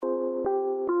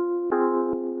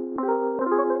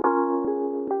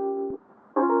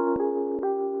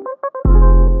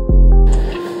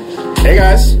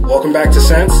guys, welcome back to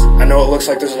Sense. I know it looks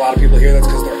like there's a lot of people here. That's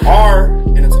because there are,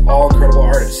 and it's all incredible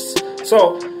artists.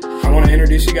 So, I want to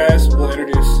introduce you guys. We'll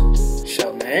introduce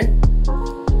Sheldon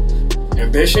A,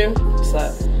 Ambition, What's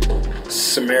up?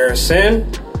 Samara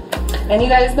Sin, and you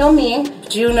guys know me,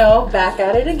 Juno, back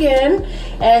at it again.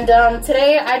 And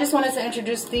today I just wanted to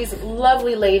introduce these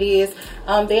lovely ladies.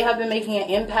 They have been making an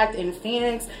impact in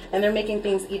Phoenix, and they're making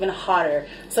things even hotter.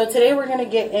 So today we're going to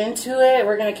get into it.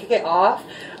 We're going to kick it off.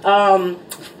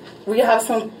 We have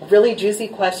some really juicy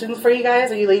questions for you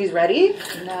guys. Are you ladies ready?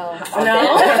 No.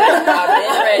 No?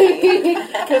 I've been ready.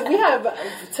 Because we have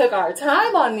took our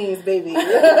time on these, baby.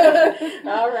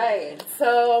 All right.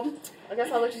 So I guess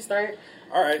I'll let you start.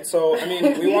 All right, so, I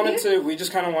mean, we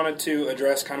just kind of wanted to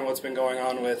address kind of what's been going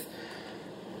on with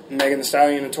Megan Thee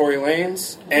Stallion and Tory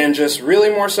Lanez, and just really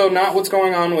more so not what's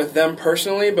going on with them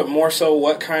personally, but more so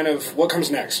what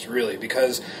comes next, really,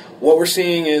 because what we're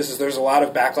seeing is there's a lot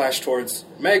of backlash towards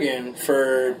Megan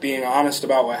for being honest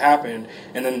about what happened,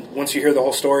 and then once you hear the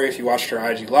whole story, if you watched her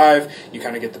IG Live, you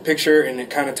kind of get the picture, and it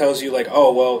kind of tells you, like,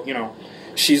 oh, well, you know,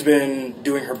 she's been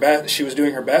doing her best. She was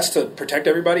doing her best to protect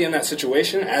everybody in that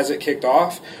situation as it kicked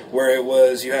off, where it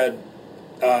was you had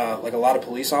like a lot of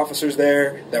police officers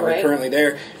there that were currently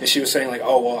there, and she was saying like,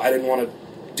 "Oh well, I didn't want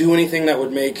to do anything that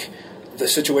would make the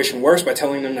situation worse by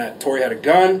telling them that Tory had a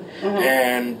gun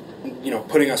and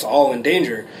putting us all in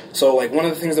danger." So like one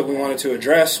of the things that we wanted to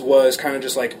address was kind of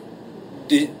just like,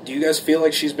 do you guys feel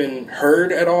like she's been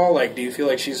heard at all? Like, do you feel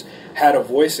like she's had a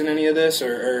voice in any of this,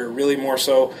 or really more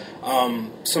so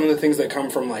some of the things that come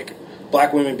from like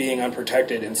black women being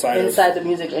unprotected inside the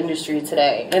music industry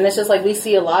today? And it's just like we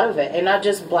see a lot of it, and not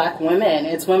just black women,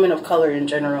 it's women of color in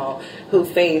general who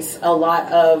face a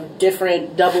lot of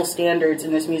different double standards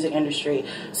in this music industry.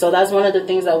 So that's one of the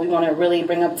things that we want to really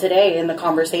bring up today in the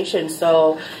conversation.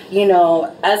 So,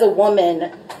 as a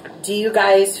woman, do you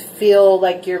guys feel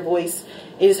like your voice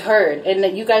is heard? And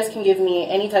that you guys can give me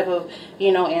any type of,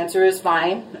 answer is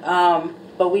fine.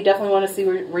 But we definitely want to see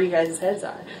where you guys' heads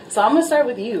are. So I'm going to start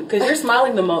with you, because you're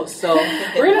smiling the most. So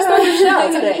we're going to start with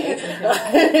Shell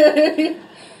today.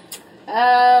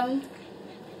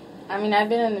 I mean, I've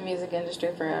been in the music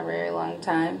industry for a very long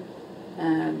time,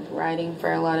 writing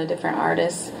for a lot of different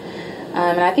artists.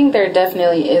 And I think there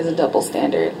definitely is a double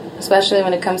standard, especially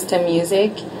when it comes to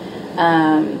music,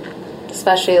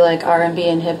 especially like R&B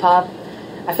and hip-hop.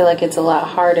 I feel like it's a lot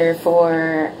harder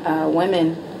for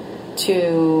women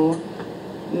to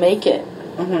make it,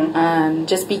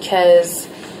 just because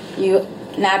you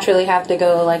naturally have to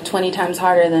go like 20 times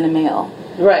harder than a male.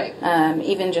 Right.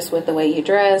 Even just with the way you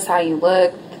dress, how you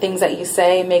look, things that you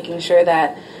say, making sure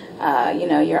that,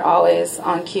 you're always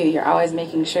on cue. You're always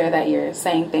making sure that you're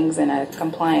saying things in a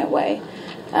compliant way.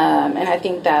 And I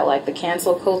think that like the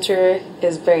cancel culture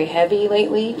is very heavy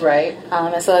lately. Right.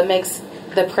 And so it makes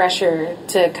the pressure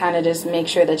to kind of just make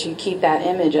sure that you keep that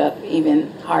image up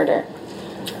even harder.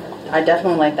 I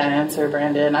definitely like that answer,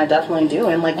 Brandon. I definitely do.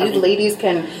 And like you ladies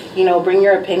can, bring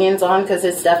your opinions on, because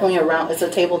it's definitely it's a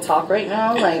table talk right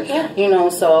now. Like,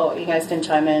 so you guys can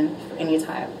chime in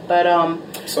anytime. But,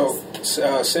 So,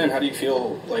 Sin, how do you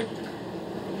feel like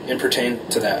in pertain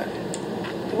to that?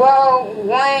 Well,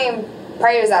 one,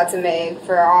 prayers out to Meg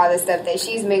for all the stuff that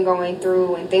she's been going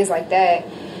through and things like that.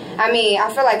 I mean, I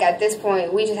feel like at this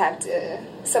point we just have to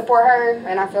support her,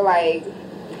 and I feel like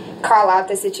call out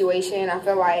the situation. I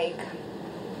feel like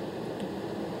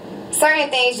certain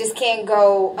things just can't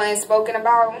go unspoken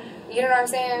about. You know what I'm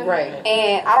saying? Right.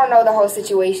 And I don't know the whole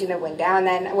situation that went down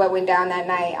that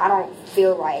night. I don't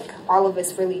feel like all of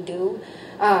us really do.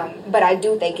 But I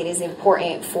do think it is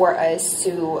important for us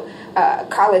to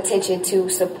call attention to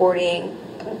supporting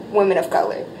women of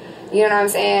color. You know what I'm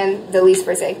saying? The least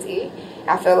protected.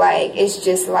 I feel like it's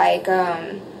just like,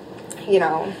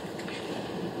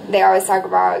 they always talk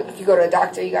about if you go to a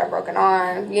doctor, you got a broken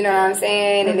arm. You know what I'm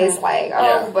saying? And it's like,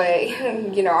 but,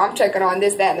 I'm checking on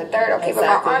this, that, and the third. Okay, but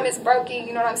my arm is broken.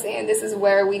 You know what I'm saying? This is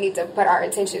where we need to put our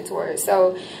attention towards.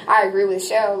 So I agree with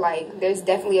Shell. Like, there's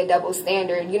definitely a double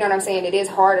standard. You know what I'm saying? It is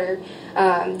harder.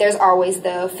 There's always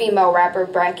the female rapper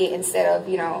bracket instead of,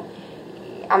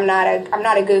 I'm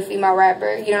not a good female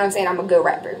rapper. You know what I'm saying? I'm a good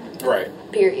rapper. Right.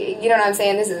 Period. You know what I'm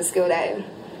saying? This is a skill that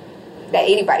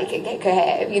anybody could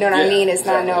have. You know what I mean? It's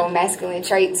not no masculine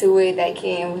trait to it that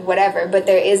can whatever. But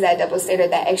there is that double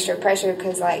standard, that extra pressure,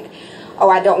 because like oh,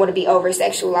 I don't want to be over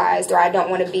sexualized, or I don't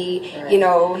want to be, you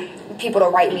know, people to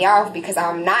write me off because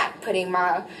I'm not putting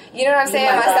my, you know what I'm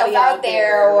saying, myself out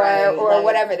there, or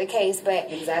whatever the case.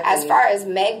 But as far as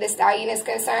Meg Thee Stallion is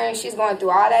concerned, she's going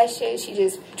through all that shit. She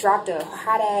just dropped a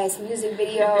hot ass music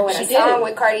video and a song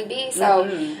with Cardi B. So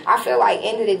I feel like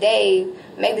end of the day,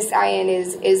 Meg Thee Stallion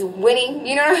is winning.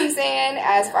 You know what I'm saying?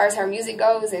 As far as her music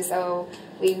goes, and so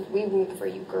we root for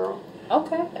you, girl.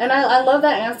 Okay, and I love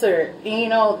that answer. You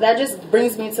know, that just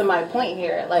brings me to my point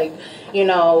here. Like, you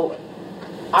know,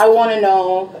 I want to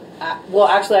know. Well,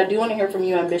 actually, I do want to hear from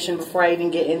you, Ambition, before I even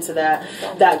get into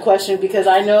that question, because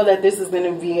I know that this is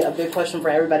going to be a big question for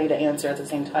everybody to answer at the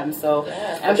same time. So,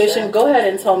 Ambition, go ahead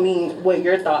and tell me what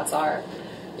your thoughts are.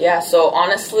 Yeah, so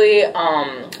honestly,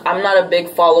 I'm not a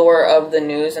big follower of the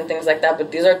news and things like that,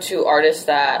 but these are two artists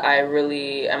that I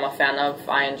really am a fan of.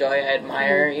 I enjoy, I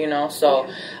admire, you know, so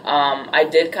I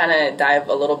did kind of dive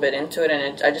a little bit into it,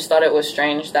 and I just thought it was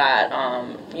strange that,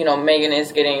 you know, Megan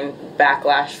is getting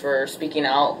backlash for speaking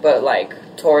out, but, like,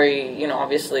 Tory, you know,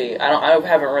 obviously, I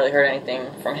haven't really heard anything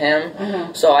from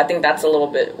him, so I think that's a little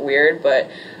bit weird,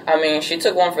 but I mean, she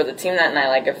took one for the team that night.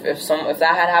 Like, if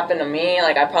that had happened to me,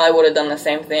 like, I probably would have done the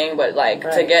same thing. But like,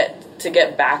 to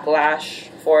get backlash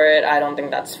for it, I don't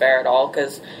think that's fair at all.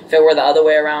 Because if it were the other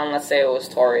way around, let's say it was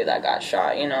Tory that got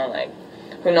shot, you know, like,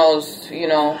 who knows, you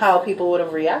know, how people would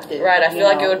have reacted. Right. I feel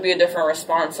like it would be a different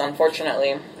response,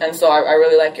 unfortunately. And so I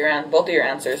really like both of your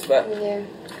answers, but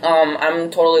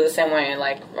I'm totally the same way.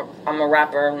 Like, I'm a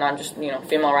rapper, not just, you know,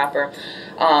 female rapper.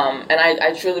 And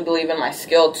I truly believe in my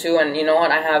skill, too. And you know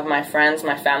what? I have my friends,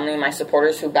 my family, my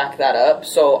supporters who back that up.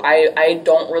 So I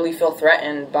don't really feel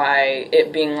threatened by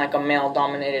it being like a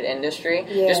male-dominated industry.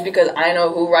 Yeah. Just because I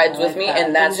know who rides with me,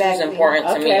 and that's who's important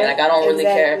to me. Like, I don't really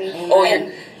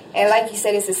care. And like you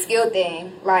said, it's a skill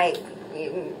thing. Like, you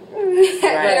know what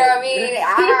I mean?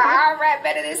 I rap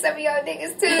better than some of your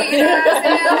niggas too. You know what I'm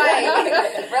saying?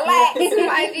 Like, relax,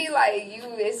 my G. Like,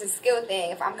 it's a skill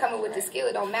thing. If I'm coming with the skill,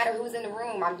 it don't matter who's in the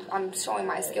room. I'm showing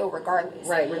my skill regardless.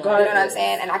 Right, regardless. You know what I'm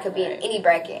saying? And I could be in any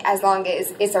bracket as long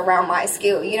as it's around my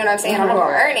skill. You know what I'm saying? I'm gonna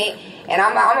earn it, and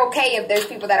I'm okay if there's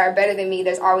people that are better than me.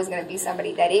 There's always gonna be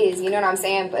somebody that is. You know what I'm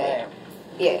saying? But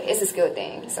yeah, it's a skill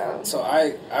thing. So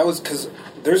I was, because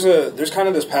there's kind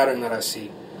of this pattern that I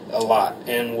see a lot,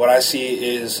 and what I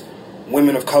see is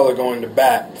women of color going to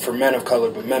bat for men of color,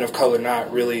 but men of color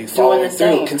not really following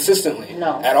through consistently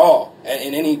at all.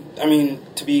 In any, I mean,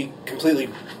 to be completely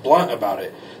blunt about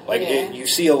it, like you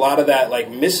see a lot of that like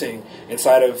missing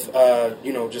inside of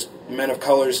you know, just men of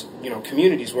color's, you know,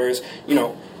 communities. Whereas, you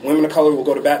know, women of color will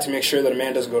go to bat to make sure that a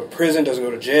man doesn't go to prison, doesn't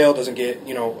go to jail, doesn't get,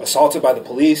 you know, assaulted by the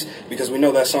police, because we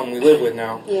know that's something we live with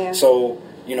now. Yeah. So,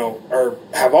 you know, or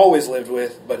have always lived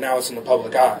with, but now it's in the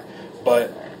public eye.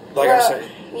 But like I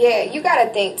said, yeah, you got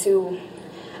to think too.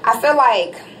 I feel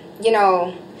like, you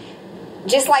know,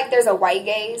 just like there's a white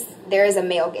gaze, there is a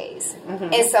male gaze.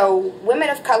 And so women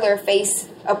of color face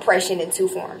oppression in two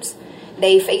forms.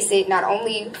 They face it not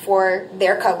only for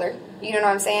their color, you know what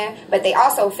I'm saying, but they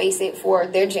also face it for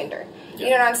their gender. You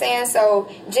know what I'm saying?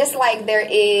 So just like there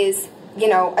is, you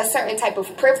know, a certain type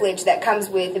of privilege that comes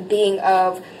with being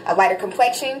of a lighter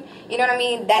complexion, you know what I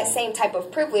mean? That same type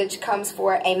of privilege comes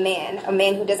for a man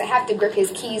who doesn't have to grip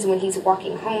his keys when he's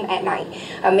walking home at night,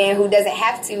 a man who doesn't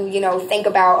have to, you know, think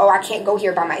about, oh, I can't go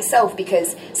here by myself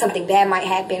because something bad might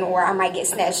happen, or I might get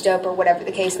snatched up, or whatever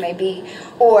the case may be.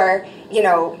 Or, you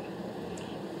know,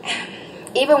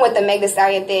 even with the Meg Thee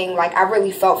Stallion thing, like, I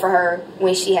really felt for her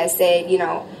when she had said, you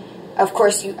know, of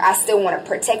course, I still want to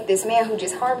protect this man who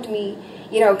just harmed me,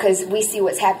 you know, because we see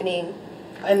what's happening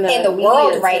in the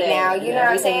world right now, you know what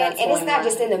I'm saying? And it's not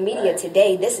just in the media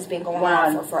today. This has been going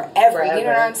on for forever, you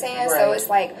know what I'm saying? So it's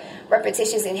like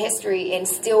repetitions in history, and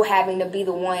still having to be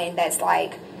the one that's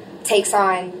like takes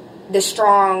on the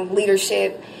strong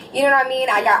leadership. You know what I mean?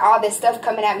 I got all this stuff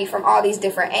coming at me from all these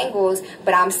different angles,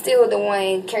 but I'm still the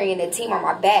one carrying the team on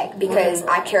my back because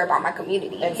I care about my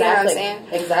community. Exactly. You know what I'm saying?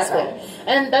 Exactly. So.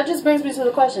 And that just brings me to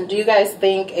the question. Do you guys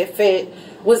think if it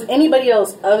was anybody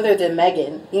else other than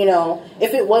Megan, you know,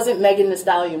 if it wasn't Megan Thee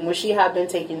Stallion, would she have been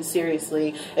taken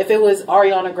seriously? If it was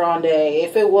Ariana Grande,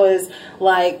 if it was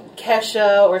like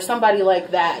Kesha or somebody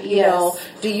like that, you know,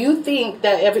 do you think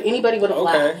that anybody would have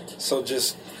laughed? So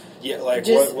just... Yeah, like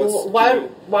just, why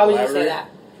would you say that?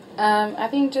 I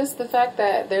think just the fact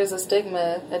that there's a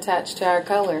stigma attached to our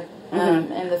color,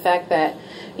 and the fact that,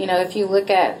 you know, if you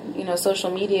look at, you know, social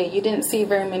media, you didn't see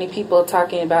very many people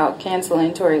talking about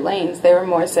canceling Tory Lanez. They were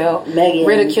more so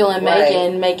ridiculing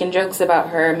Megan, making jokes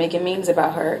about her, making memes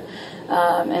about her,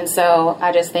 and so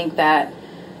I just think that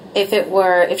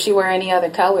if she were any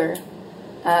other color,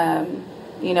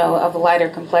 of a lighter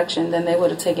complexion, then they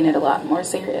would have taken it a lot more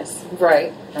serious.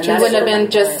 Right. And he wouldn't have been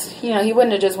he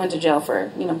wouldn't have just went to jail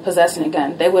for, possessing a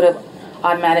gun. They would have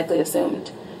automatically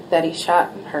assumed that he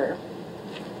shot her,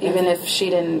 even if she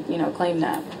didn't, claim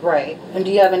that. Right. And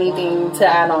do you have anything to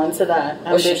add on to that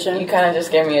ambition? You kind of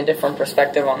just gave me a different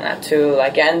perspective on that too.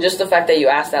 Like, and just the fact that you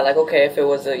asked that, like, okay, if it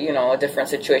was a different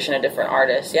situation, a different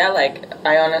artist, yeah. Like,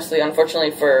 I honestly,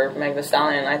 unfortunately for Meg Thee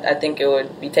Stallion, I think it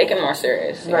would be taken more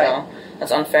serious. You know,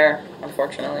 that's unfair.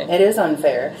 Unfortunately, it is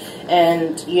unfair,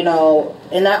 and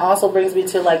and that also brings me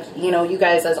to like you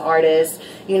guys as artists,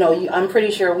 I'm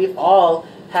pretty sure we've all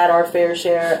had our fair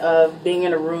share of being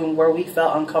in a room where we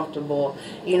felt uncomfortable,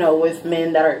 with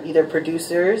men that are either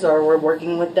producers or we're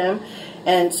working with them.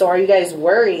 And so are you guys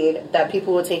worried that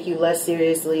people will take you less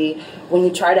seriously when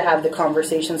you try to have the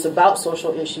conversations about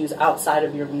social issues outside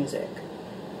of your music?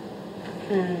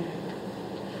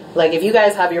 Like if you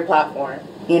guys have your platform,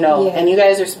 and you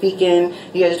guys are speaking,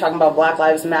 you guys are talking about Black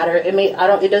Lives Matter,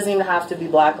 it doesn't even have to be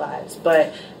Black Lives,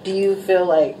 but do you feel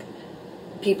like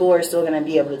people are still going to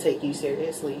be able to take you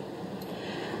seriously?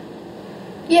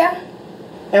 Yeah.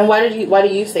 And why do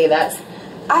you say that?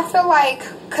 I feel like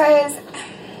because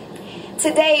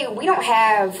today we don't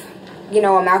have, a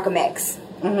Malcolm X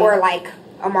or like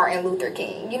a Martin Luther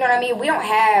King. You know what I mean? We don't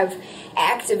have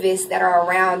activists that are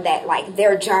around that like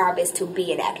their job is to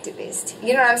be an activist.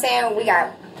 You know what I'm saying? We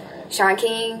got Shaun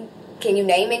King. Can you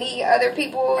name any other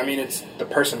people? I mean, it's the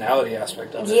personality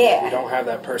aspect of it. Yeah. We don't have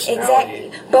that personality.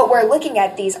 Exactly. But we're looking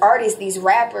at these artists, these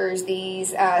rappers, these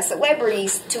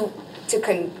celebrities to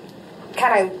kind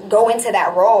of go into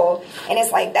that role, and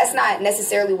it's like that's not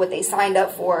necessarily what they signed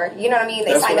up for. You know what I mean?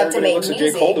 They signed up to make music.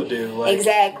 J. Cole to do, like,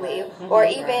 exactly, or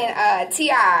even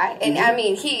T.I. And I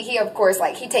mean, he of course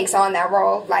like he takes on that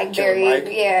role like very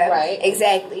right,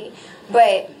 exactly.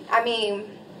 But I mean,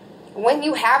 when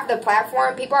you have the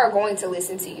platform, people are going to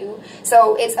listen to you.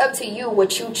 So it's up to you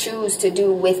what you choose to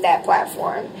do with that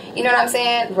platform. You know what I'm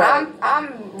saying? Right.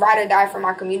 I'm ride or die for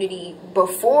my community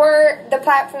before the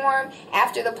platform,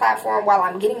 after the platform, while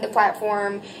I'm getting the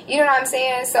platform. You know what I'm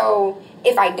saying? So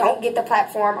if I don't get the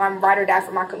platform, I'm ride or die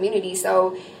for my community.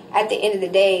 So at the end of the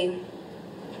day,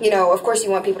 of course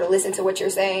you want people to listen to what you're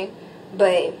saying,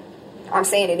 but I'm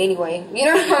saying it anyway. You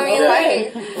know what I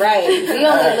mean? Right. We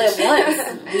only live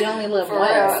once. We only live For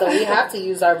once. real. So we have to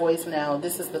use our voice now.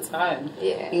 This is the time.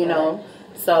 Yeah.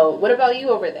 So what about you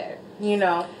over there?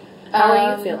 How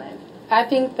are you feeling? I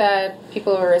think that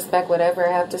people will respect whatever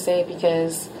I have to say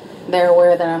because they're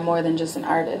aware that I'm more than just an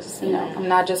artist. I'm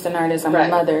not just an artist. I'm a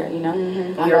mother.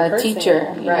 I'm You're a a person. teacher.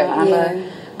 I'm a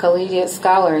collegiate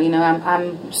scholar.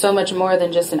 I'm so much more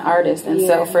than just an artist. And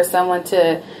so for someone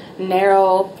to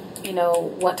narrow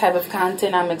what type of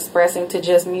content I'm expressing to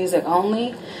just music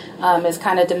only is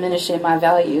kind of diminishing my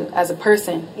value as a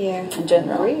person in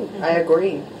general. I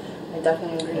agree. I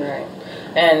definitely agree. Right.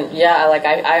 And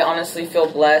I honestly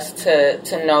feel blessed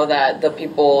to know that the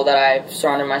people that I've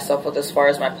surrounded myself with as far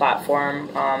as my platform,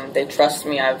 they trust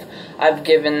me. I've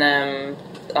given them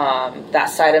that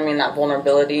side of me and that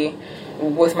vulnerability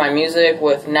with my music,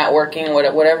 with networking,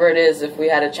 whatever it is. If we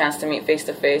had a chance to meet face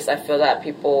to face, I feel that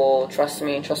people trust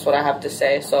me, trust what I have to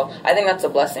say. So I think that's a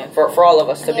blessing for all of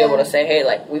us to be able to say, hey,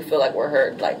 like, we feel like we're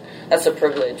heard. Like, that's a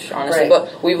privilege, honestly.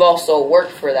 But we've also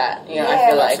worked for that. I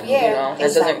feel like, it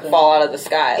doesn't fall out of the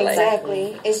sky.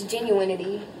 Exactly. Like, it's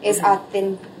genuinity. It's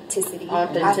authenticity.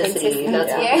 Authenticity.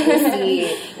 That's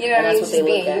you know what I mean? That's what they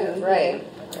look at. Right.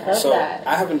 So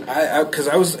I haven't,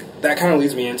 because that kind of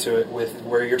leads me into it with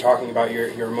where you're talking about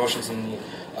your emotions and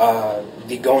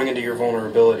the going into your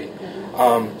vulnerability.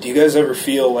 Do you guys ever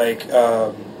feel like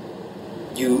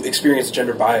you experience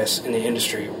gender bias in the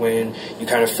industry when you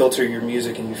kind of filter your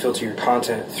music and you filter your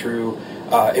content through,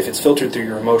 if it's filtered through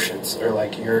your emotions or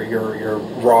like your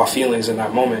raw feelings in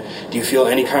that moment? Do you feel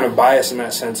any kind of bias in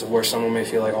that sense of where someone may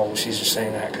feel like, oh, well, she's just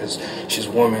saying that because she's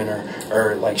a woman,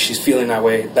 or like she's feeling that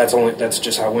way? That's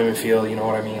just how women feel. You know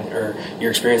what I mean? Or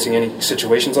you're experiencing any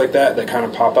situations like that kind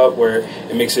of pop up where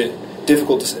it makes it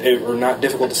difficult to say, or not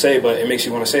difficult to say, but it makes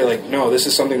you want to say like, no, this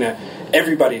is something that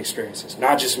everybody experiences,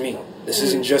 not just me. This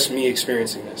isn't just me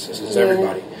experiencing this. This is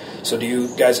everybody. So do you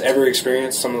guys ever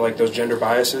experience some of like those gender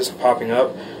biases popping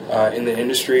up in the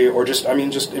industry, or just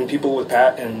in people with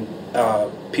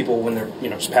people when they're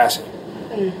just passing?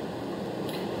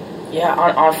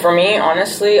 Yeah, for me,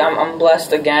 honestly, I'm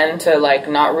blessed again to like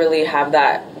not really have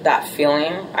that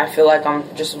feeling. I feel like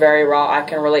I'm just very raw. I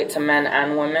can relate to men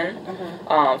and women,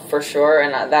 for sure,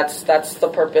 and that's the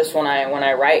purpose when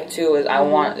I write too. Is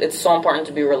it's so important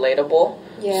to be relatable.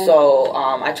 Yeah. So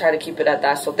I try to keep it at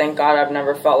that. So thank God I've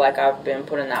never felt like I've been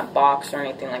put in that box or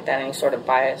anything like that, any sort of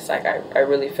bias. Like I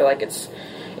really feel like it's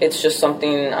just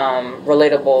something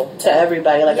relatable to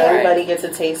everybody. Like yeah. everybody gets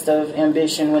a taste of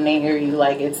ambition when they hear you.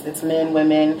 Like it's men,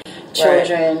 women,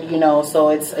 children. Right. You know, so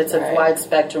it's a wide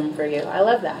spectrum for you. I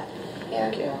love that.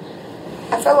 Yeah. Thank you.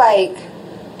 I feel like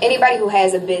anybody who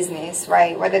has a business,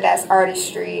 right, whether that's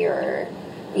artistry or,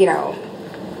 you know,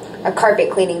 a carpet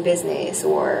cleaning business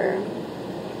or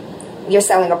you're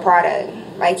selling a product,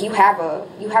 like you have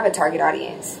a target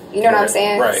audience. You know what I'm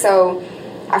saying? Right. So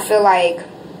I feel like,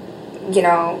 you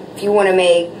know, if you want to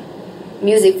make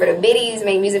music for the biddies,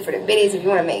 make music for the biddies. If you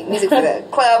want to make music for the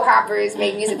club hoppers,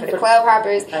 make music for the club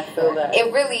hoppers. I feel that.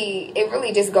 It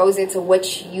really just goes into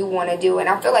what you want to do. And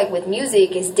I feel like with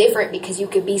music, it's different because you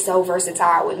could be so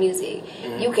versatile with music.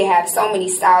 Mm-hmm. You could have so many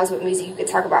styles with music. You could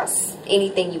talk about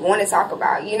anything you want to talk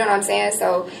about. You know what I'm saying?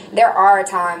 So there are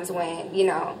times when, you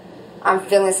know, I'm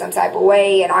feeling some type of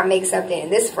way and I make something,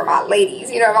 and this is for my ladies.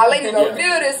 You know, my ladies gonna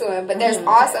feel this one. But there's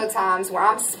also times where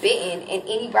I'm spitting and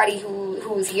anybody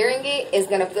who's hearing it is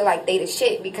gonna feel like they the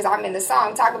shit because I'm in the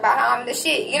song talking about how I'm the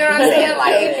shit. You know what I'm saying?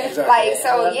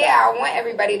 I want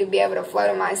everybody to be able to flow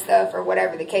to my stuff or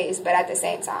whatever the case. But at the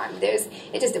same time,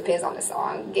 it just depends on the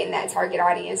song, getting that target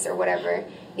audience or whatever.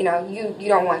 You know, you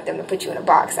don't want them to put you in a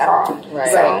box at all. Right.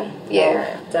 So,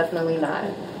 yeah. No, definitely not.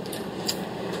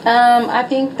 I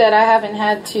think that I haven't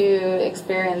had to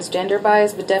experience gender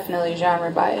bias, but definitely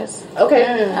genre bias.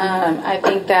 Okay. I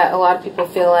think that a lot of people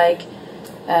feel like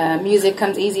music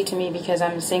comes easy to me because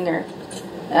I'm a singer,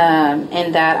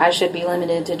 and that I should be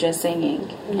limited to just singing.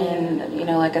 Mm-hmm. And, you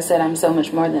know, like I said, I'm so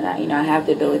much more than that. You know, I have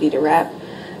the ability to rap.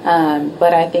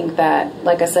 But I think that,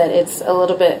 like I said, it's a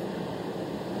little bit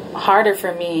harder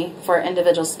for me for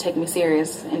individuals to take me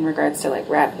serious in regards to like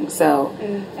rapping. So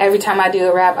every time I do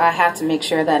a rap, I have to make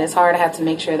sure that it's hard. I have to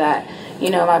make sure that,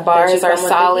 you know, my bars are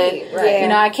solid. Right. You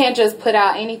know, I can't just put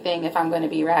out anything if I'm going to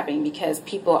be rapping because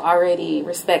people already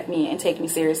respect me and take me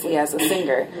seriously as a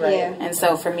singer. Right. Yeah. And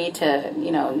so for me to,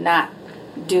 you know, not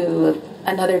do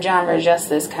another genre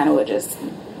justice kind of would just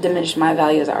diminish my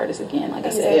value as an artist again, like I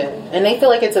said. Yeah. And they feel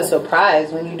like it's a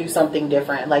surprise when you do something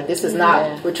different. Like, this is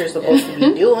not what you're supposed to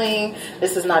be doing.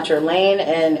 This is not your lane.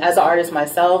 And as an artist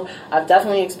myself, I've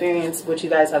definitely experienced what you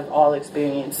guys have all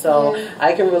experienced. So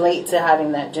I can relate to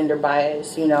having that gender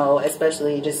bias, you know,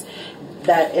 especially just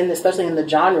that, especially in the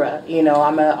genre. You know,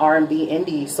 I'm an R&B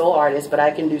indie soul artist, but I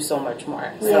can do so much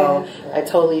more. So I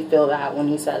totally feel that when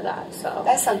you said that. So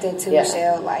that's something too,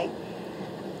 Michelle. Like,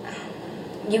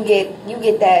 you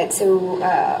get that too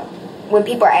when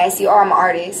people ask you, "Oh, I'm an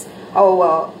artist." Oh,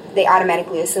 well, they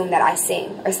automatically assume that I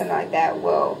sing or something like that.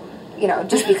 Well, you know,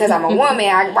 just because I'm a woman,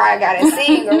 why I gotta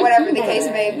sing or whatever the case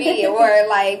may be. Or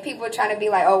like people trying to be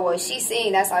like, "Oh, well, she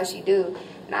sing, that's all she do."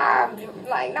 Nah, bro.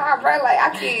 Like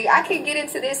I can get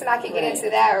into this and I can get into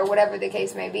that or whatever the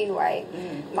case may be.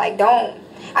 Like don't.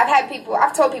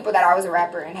 I've told people that I was a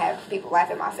rapper and have people laugh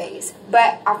in my face,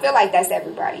 but I feel like that's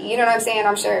everybody. You know what I'm saying?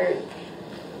 I'm sure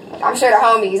the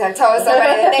homies have told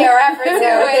somebody that they are a rapper too,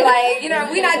 and like, you know,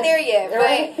 we're not there yet,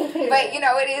 but you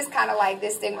know, it is kind of like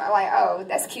this stigma, like, oh,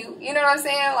 that's cute, you know what I'm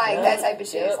saying, like that type of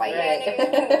shit. It's like,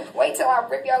 nigga, wait till I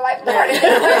rip your life apart.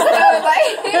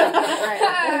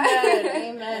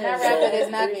 Amen. That rapping is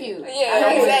not cute.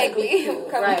 Yeah, exactly.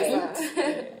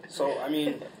 So I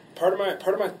mean, part of my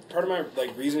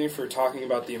like reasoning for talking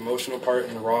about the emotional part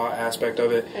and the raw aspect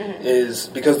of it is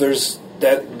because there's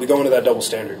that we go into that double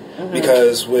standard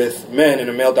because with men in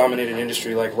a male dominated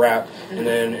industry like rap and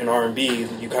then in R&B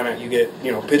you get,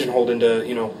 you know, pigeonholed into,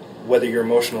 you know, whether you're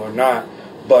emotional or not,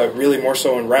 but really more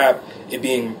so in rap, it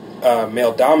being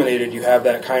male dominated, you have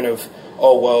that kind of,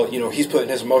 oh, well, you know, he's putting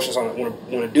his emotions on it.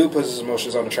 When a dude puts his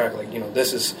emotions on the track, like, you know,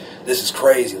 this is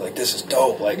crazy, like, this is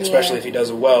dope, like, especially if he does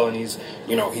it well and he's,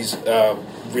 you know, he's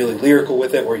really lyrical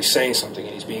with it, or he's saying something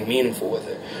and he's being meaningful with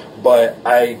it. But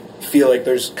I feel like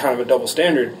there's kind of a double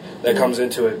standard that comes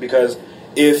into it, because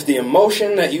if the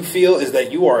emotion that you feel is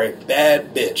that you are a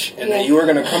bad bitch and that you are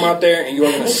going to come out there and you are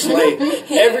going to slay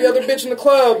every other bitch in the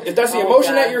club, if that's the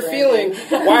emotion that you're feeling,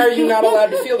 why are you not allowed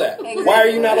to feel that? Exactly. Why are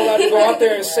you not allowed to go out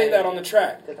there and say that on the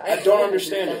track? I don't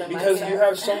understand it, because you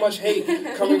have so much hate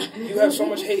coming. You have so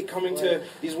much hate coming to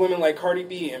these women like Cardi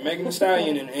B and Megan Thee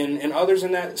Stallion and others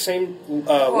in that same lane.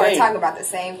 We're talking about the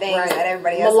same things that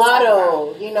everybody else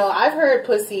Mulatto. You know, I've heard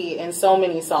 "Pussy" in so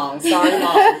many songs. Sorry,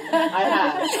 Mom.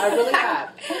 I really have.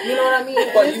 You know what I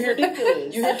mean? But you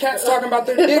hear cats talking about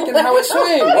their dick and how it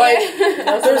swings.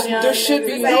 Like, there should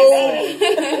be no.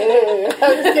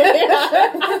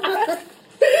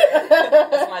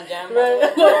 That's my jam.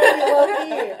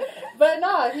 But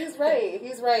no, he's right.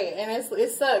 He's right. And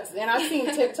it sucks. And I've seen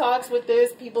TikToks with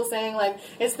this, people saying, like,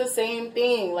 it's the same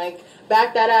thing. Like,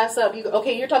 back that ass up. You're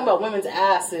talking about women's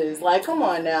asses. Like, come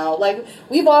on now. Like,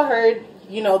 we've all heard,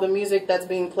 you know, the music that's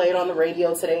being played on the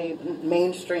radio today,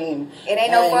 mainstream. It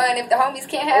ain't no fun if the homies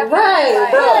can't have fun.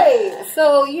 Right.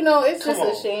 So, you know, it's just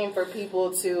a shame for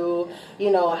people to,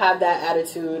 you know, have that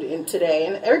attitude in today.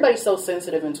 And everybody's so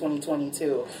sensitive in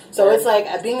 2022. So it's like,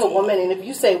 being a woman, and if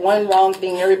you say one wrong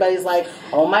thing, everybody's like,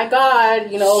 oh my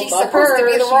God, you know, she's supposed to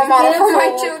be the role model for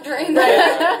my children.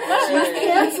 She's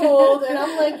canceled. And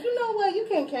I'm like, you know what? You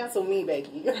can't cancel me,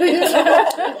 Becky.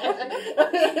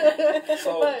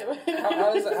 So,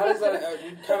 how does that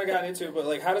we kind of got into it, but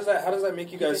like how does that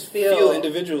make you guys feel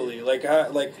individually, like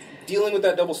dealing with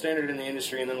that double standard in the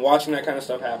industry and then watching that kind of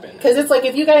stuff happen? Because it's like,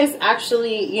 if you guys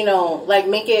actually, you know, like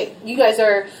make it, you guys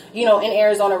are, you know, in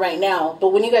Arizona right now,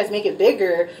 but when you guys make it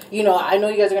bigger, you know, I know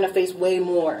you guys are going to face way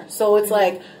more. So it's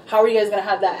like, how are you guys going to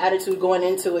have that attitude going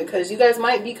into it? Because you guys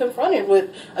might be confronted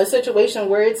with a situation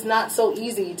where it's not so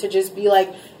easy to just be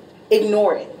like,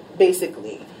 ignore it,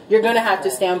 basically. You're going to have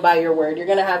to stand by your word. You're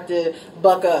going to have to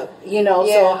buck up, you know.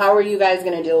 Yeah. So how are you guys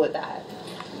going to deal with that?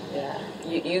 Yeah.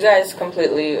 You guys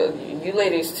completely, you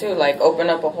ladies too, like open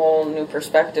up a whole new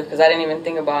perspective, because I didn't even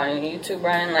think about it in YouTube,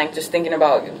 Brian, like just thinking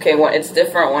about, okay, well, it's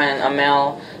different when a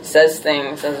male says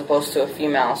things as opposed to a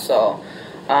female. So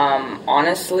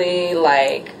honestly,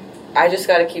 like, I just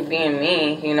got to keep being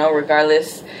me, you know,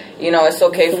 regardless. You know, it's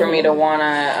okay for me to want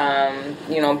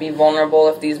to, you know, be vulnerable.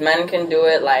 If these men can do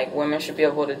it, like, women should be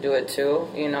able to do it too,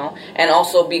 you know. And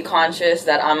also be conscious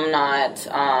that I'm not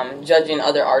judging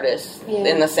other artists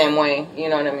in the same way, you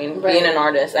know what I mean? Right. Being an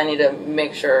artist, I need to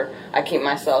make sure I keep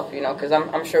myself, you know, because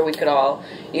I'm sure we could all,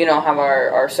 you know, have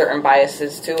our certain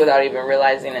biases too without even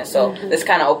realizing it. So this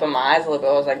kind of opened my eyes a little bit.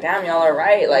 I was like, damn, y'all are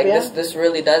right. Like, this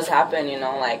really does happen, you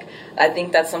know. Like, I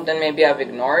think that's something maybe I've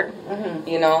ignored,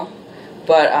 you know.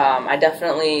 But I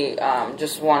definitely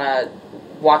just want to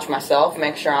watch myself,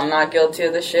 make sure I'm not guilty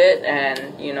of the shit,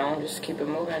 and, you know, just keep it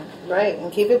moving. Right,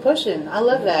 and keep it pushing. I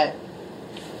love that.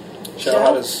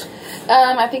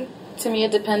 I think, to me,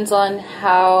 it depends on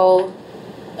how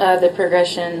the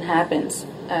progression happens.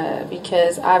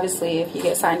 Because, obviously, if you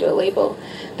get signed to a label,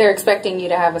 they're expecting you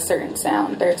to have a certain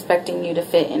sound. They're expecting you to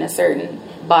fit in a certain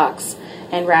box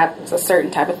and rap a certain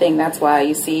type of thing. That's why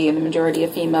you see the majority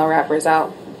of female rappers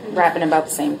out rapping about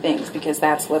the same things, because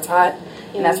that's what's hot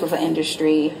and that's what the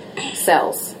industry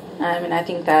sells. And I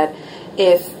think that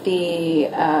if the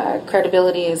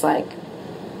credibility is like,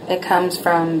 it comes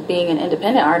from being an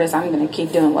independent artist, I'm going to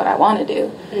keep doing what I want to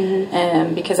do.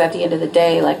 And because at the end of the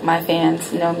day, like, my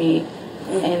fans know me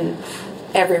in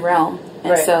every realm,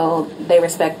 and so they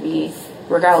respect me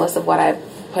regardless of what I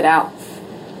put out.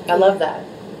 I love that.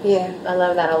 Yeah, I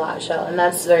love that a lot, Shell, and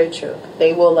that's very true.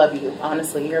 They will love you.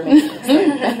 Honestly, you're amazing.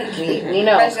 we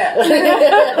know.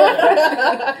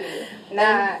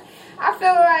 Nah, I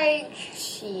feel like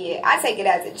I take it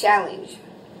as a challenge.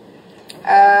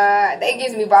 That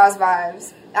gives me boss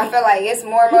vibes. I feel like it's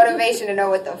more motivation to know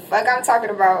what the fuck I'm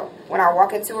talking about when I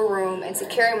walk into a room, and to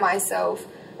carry myself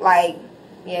like,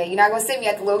 yeah, you're not going to sit me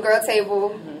at the little girl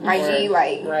table, my G,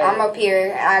 like, I'm up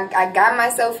here, I got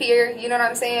myself here, you know what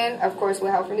I'm saying? Of course,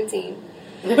 with help from the team.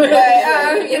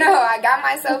 But, you know, I got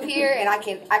myself here, and I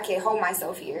can hold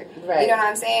myself here. Right. You know what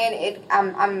I'm saying?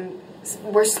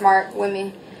 We're smart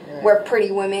women. Right. We're pretty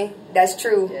women. That's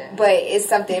true. Yeah. But it's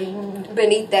something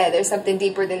beneath that. There's something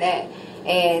deeper than that.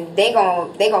 And they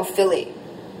gonna feel it,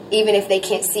 even if they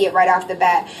can't see it right off the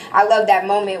bat. I love that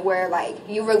moment where, like,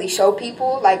 you really show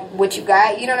people, like, what you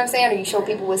got, you know what I'm saying? Or you show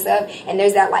people what's up, and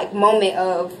there's that, like, moment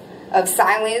of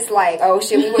silence, like, oh,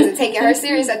 shit, we wasn't taking her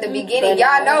serious at the beginning.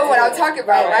 Y'all know what I'm talking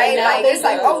about, right? Like, it's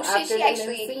like, oh, shit, she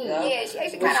actually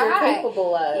kind of hot.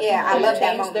 Capable of. Yeah, I love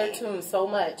that moment. Their tune so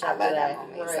much. I love that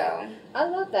moment, so. I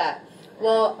love that.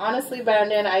 Well, honestly,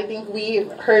 Brandon, I think we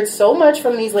heard so much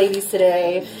from these ladies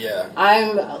today. Yeah.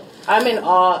 I'm in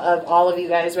awe of all of you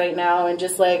guys right now, and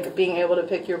just, like, being able to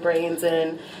pick your brains,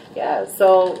 and yeah,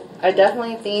 so I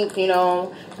definitely think, you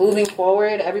know, moving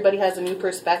forward, everybody has a new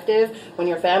perspective. When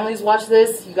your families watch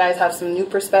this, you guys have some new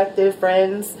perspective,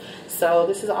 friends. So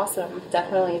this is awesome.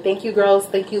 Definitely. Thank you, girls.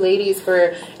 Thank you, ladies,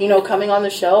 for, you know, coming on the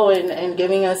show and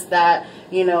giving us that,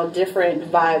 you know, different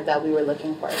vibe that we were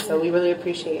looking for. So we really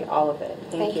appreciate all of it.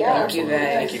 Thank you. Thank you, guys.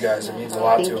 Thank you, guys. It means a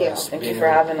lot to us. Thank you for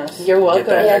having us. You're welcome.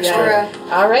 Yeah.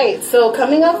 All right. So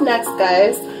coming up next,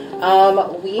 guys,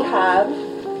 we have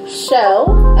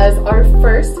Shell as our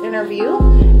first interview,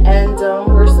 and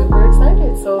we're super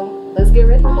excited. So let's get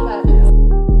ready for that.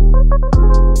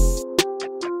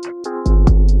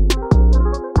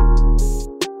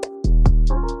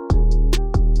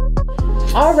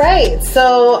 right,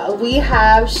 so we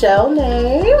have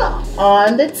Shelnae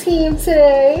on the team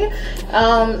today.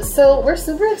 So we're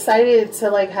super excited to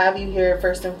like have you here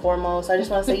first and foremost. I just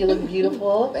want to say you look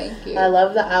beautiful. Thank you. I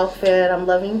love the outfit. I'm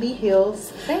loving the heels.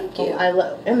 Thank you. I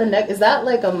love and the neck. Is that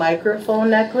like a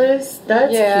microphone necklace?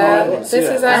 That's yeah. cute. This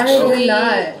is actually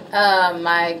not.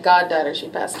 My goddaughter. She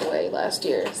passed away last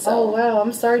year. So. Oh wow,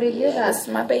 I'm sorry to hear that. This is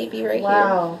my baby right here.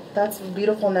 Wow, that's a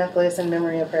beautiful necklace in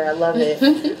memory of her. I love it.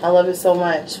 I love it so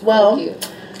much. Well,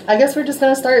 I guess we're just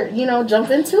gonna start, jump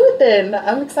into it then.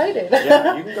 I'm excited.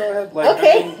 Yeah, you can go ahead. Like,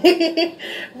 okay.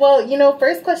 Well,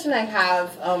 first question I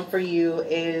have for you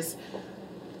is,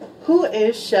 who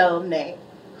is Shelnae?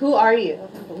 Who are you?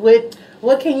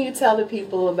 What can you tell the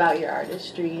people about your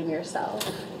artistry and yourself?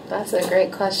 That's a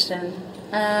great question.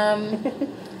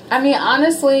 I mean,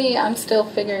 honestly, I'm still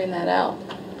figuring that out.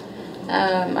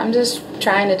 I'm just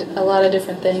trying a lot of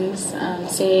different things,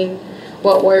 seeing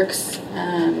what works,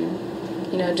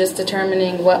 just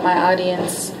determining what my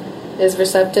audience is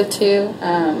receptive to.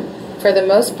 For the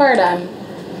most part, I'm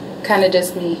kind of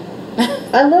just me.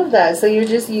 I love that. So you're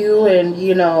just you, and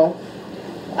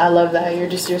I love that. You're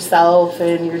just yourself,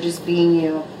 and you're just being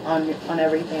you on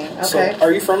everything. Okay. So,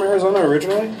 are you from Arizona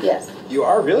originally? Yes. You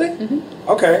are, really? Mm-hmm.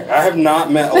 Okay. I have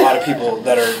not met a lot of people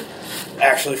that are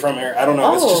actually from here. I don't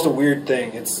know. It's just a weird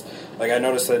thing. It's like I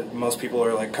noticed that most people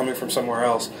are like coming from somewhere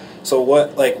else. So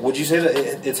what, like, would you say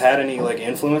that it's had any like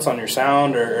influence on your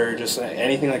sound or just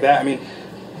anything like that? I mean,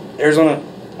 Arizona,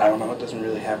 I don't know. It doesn't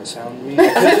really have a sound to me.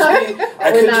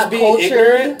 I could just be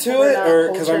ignorant to it,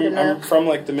 or because I'm from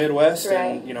like the Midwest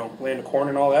and land of corn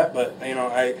and all that. But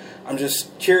I'm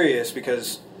just curious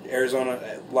because Arizona,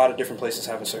 a lot of different places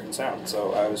have a certain sound.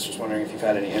 So I was just wondering if you've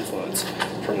had any influence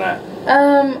from that.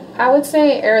 I would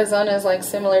say Arizona is like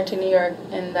similar to New York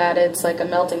in that it's like a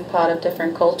melting pot of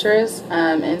different cultures.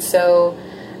 And so,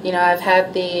 I've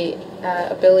had the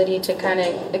ability to kind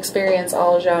of experience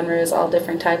all genres, all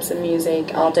different types of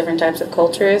music, all different types of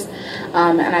cultures.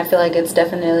 And I feel like it's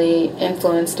definitely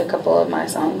influenced a couple of my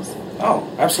songs. Oh,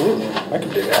 absolutely. I can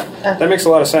do that. That makes a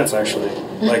lot of sense, actually.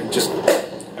 Like, just...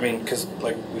 I mean, because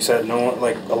like we said,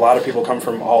 a lot of people come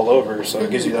from all over, so it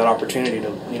gives you that opportunity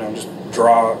to, just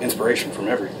draw inspiration from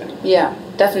everything. Yeah,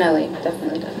 definitely.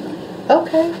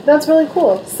 Okay, that's really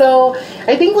cool. So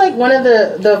I think like one of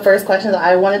the first questions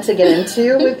I wanted to get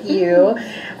into with you,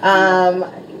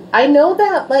 I know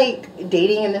that like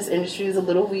dating in this industry is a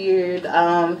little weird.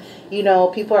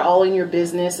 People are all in your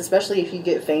business, especially if you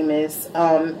get famous.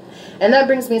 And that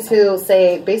brings me to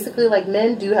say, basically, like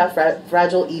men do have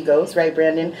fragile egos, right,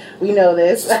 Brandon? We know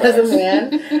this as a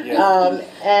man. Yeah.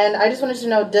 And I just wanted to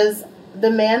know, does the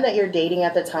man that you're dating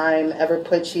at the time ever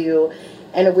put you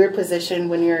in a weird position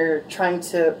when you're trying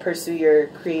to pursue your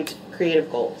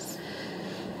creative goals?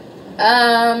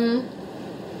 I'm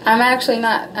actually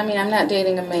not. I mean, I'm not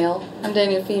dating a male. I'm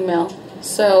dating a female.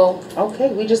 So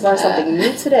okay, we just learned something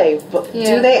new today. But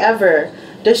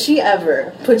does she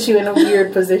ever put you in a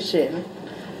weird position?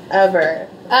 Ever?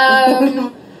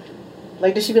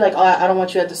 Like, does she be like, "Oh, I don't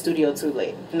want you at the studio too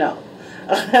late"? No.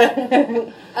 I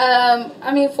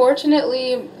mean,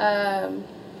 fortunately,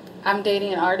 I'm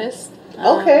dating an artist.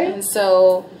 Okay. And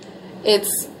so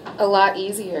it's a lot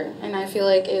easier. And I feel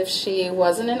like if she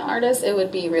wasn't an artist, it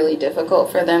would be really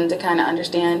difficult for them to kind of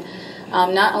understand.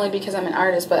 Not only because I'm an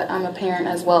artist, but I'm a parent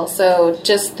as well. So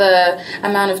just the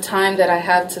amount of time that I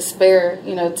have to spare,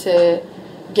 to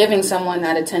giving someone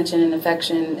that attention and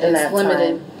affection is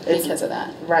limited because of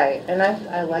that. Right. And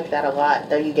I like that a lot,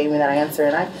 that you gave me that answer.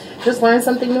 And I just learned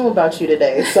something new about you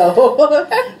today. So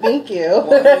thank you.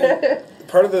 Well, I mean,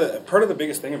 part of the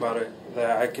biggest thing about it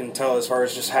that I can tell as far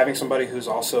as just having somebody who's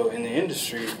also in the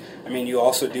industry, I mean, you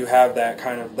also do have that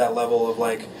kind of that level of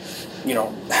like,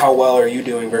 how well are you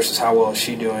doing versus how well is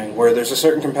she doing, where there's a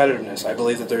certain competitiveness. I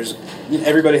believe that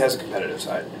everybody has a competitive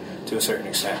side to a certain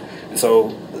extent. And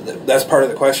so that's part of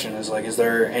the question is like, is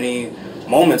there any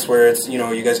moments where it's,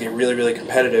 you guys get really, really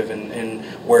competitive and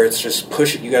where it's just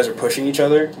you guys are pushing each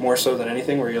other more so than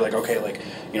anything, where you're like, okay, like,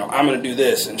 I'm going to do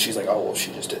this. And she's like, oh, well,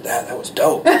 she just did that. That was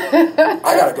dope. I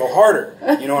got to go harder.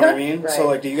 You know what I mean? Right. So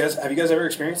like, have you guys ever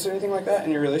experienced anything like that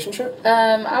in your relationship?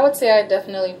 I would say I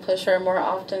definitely push her more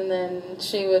often than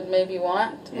she would maybe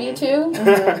want me to.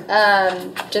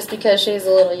 Just because she's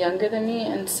a little younger than me.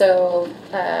 And so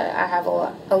I have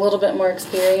a little bit more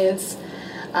experience.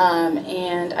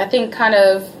 And I think kind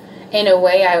of in a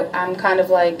way I'm kind of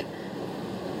like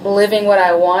living what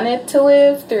I wanted to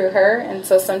live through her, and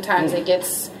so sometimes it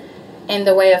gets in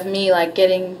the way of me like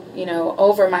getting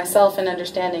over myself and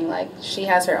understanding like she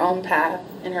has her own path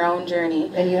and her own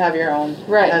journey, and you have your own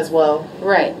right as well,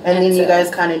 right, and then you guys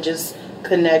kind of just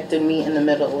connect and meet in the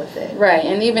middle with it. Right.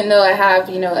 And even though I have,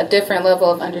 a different level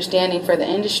of understanding for the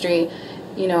industry,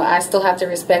 I still have to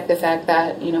respect the fact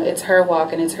that, it's her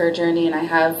walk and it's her journey, and I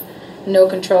have no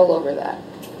control over that.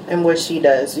 And what she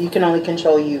does. You can only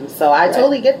control you. So I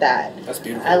totally get that. That's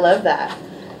beautiful. I love that.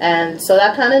 And so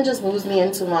that kind of just moves me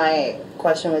into my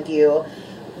question with you.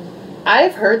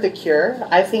 I've heard The Cure.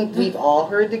 I think we've all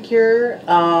heard The Cure.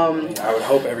 I would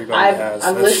hope everybody has.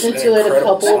 I've listened to it a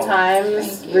couple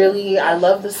times. Really, I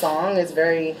love the song. It's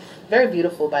very, very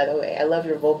beautiful, by the way. I love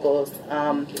your vocals.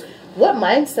 What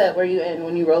mindset were you in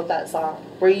when you wrote that song?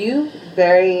 Were you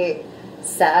very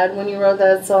sad when you wrote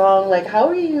that song? Like, how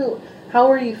were you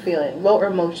feeling? What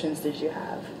emotions did you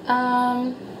have?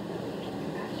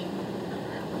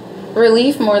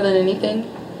 Relief more than anything.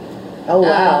 Oh,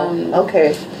 wow.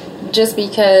 Okay. Just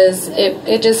because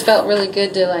it just felt really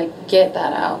good to, like, get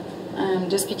that out.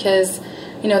 Just because,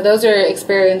 those are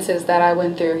experiences that I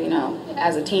went through,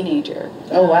 as a teenager.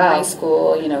 Oh, wow. High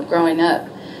school, growing up.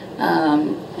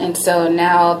 And so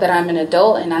now that I'm an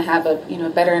adult and I have a,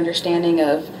 better understanding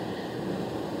of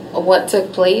what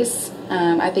took place,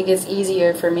 I think it's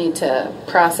easier for me to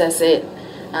process it.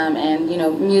 And,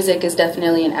 music is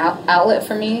definitely an outlet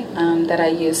for me that I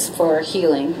use for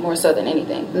healing more so than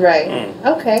anything. Right.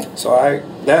 Okay. So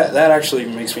that actually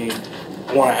makes me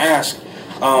want to ask.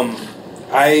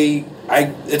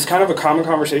 It's kind of a common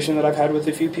conversation that I've had with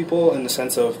a few people in the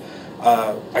sense of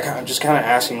I'm just kind of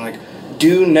asking, like,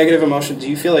 do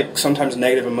you feel like sometimes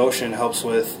negative emotion helps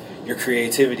with your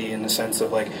creativity in the sense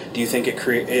of, like, do you think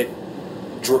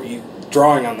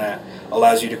drawing on that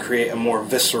allows you to create a more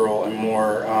visceral and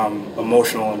more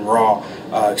emotional and raw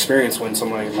experience when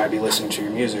somebody might be listening to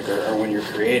your music or when you're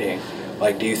creating?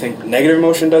 Like, do you think negative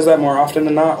emotion does that more often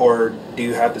than not, or do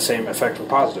you have the same effect with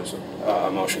positive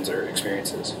emotions or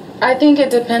experiences? I think it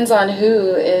depends on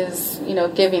who is,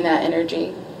 giving that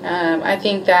energy. I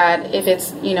think that if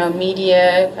it's,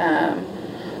 media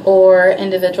or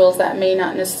individuals that may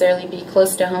not necessarily be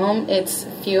close to home, it's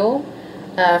fuel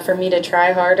for me to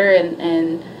try harder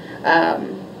and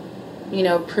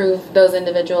prove those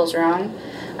individuals wrong.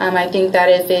 I think that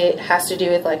if it has to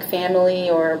do with, like, family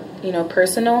or,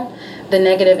 personal, the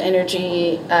negative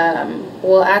energy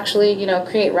will actually,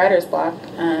 create writer's block.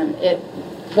 It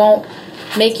won't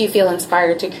make you feel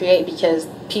inspired to create because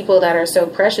people that are so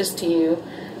precious to you,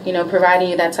 providing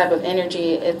you that type of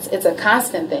energy, it's a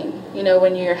constant thing.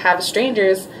 When you have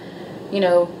strangers,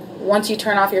 once you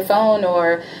turn off your phone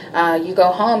or you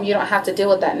go home, you don't have to deal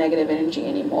with that negative energy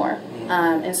anymore.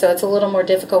 And so it's a little more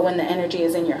difficult when the energy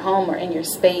is in your home or in your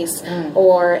space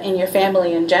or in your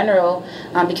family in general,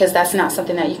 because that's not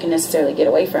something that you can necessarily get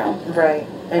away from. Right.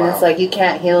 And It's like you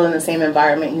can't heal in the same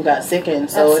environment you got sick in.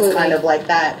 So Absolutely. It's kind of like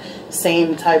that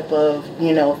same type of,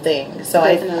 thing. So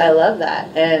I love that.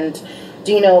 And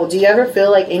do you ever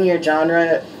feel like in your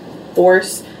genre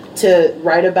forced to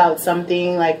write about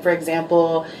something? Like, for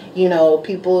example,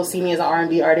 people see me as an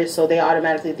R&B artist, so they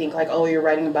automatically think like, oh, you're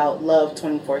writing about love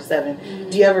 24/7. Mm-hmm.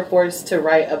 Do you ever forced to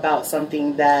write about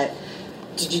something that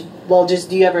do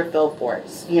you ever feel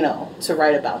forced, to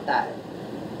write about that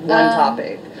one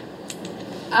topic?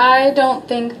 I don't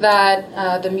think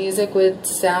that the music would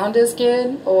sound as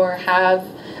good or have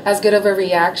as good of a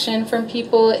reaction from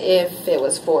people if it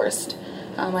was forced.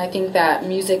 I think that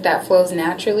music that flows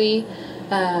naturally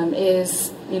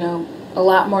is, a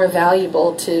lot more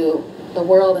valuable to the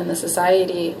world and the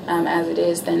society as it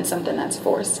is than something that's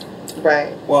forced.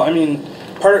 Right. Well,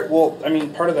 part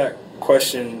of that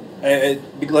question,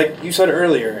 like you said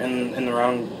earlier in the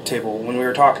round table when we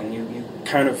were talking, you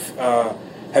kind of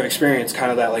have experienced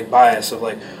kind of that, like, bias of,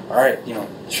 like, all right,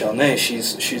 Shelnae,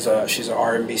 she's an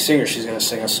R&B singer, she's going to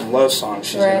sing us some love songs,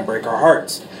 she's going to break our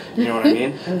hearts. You know what I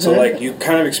mean? Mm-hmm. So, like, you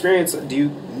kind of experience.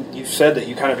 You've said that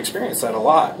you kind of experience that a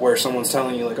lot, where someone's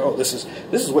telling you, like, oh, this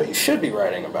is what you should be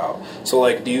writing about. So,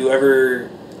 like, do you ever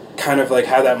kind of, like,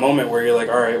 have that moment where you're like,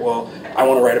 all right, well, I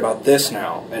want to write about this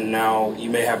now, and now you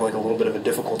may have, like, a little bit of a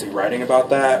difficulty writing about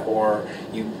that, or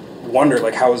you wonder,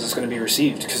 like, how is this going to be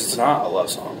received? Because it's not a love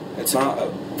song, it's not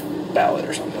a ballad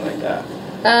or something like that.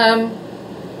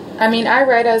 I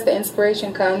write as the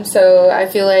inspiration comes, so I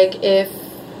feel like if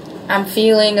I'm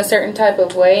feeling a certain type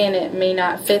of way and it may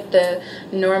not fit the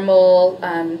normal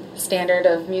standard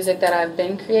of music that I've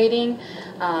been creating,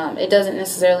 it doesn't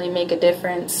necessarily make a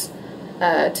difference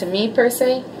to me per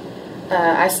se.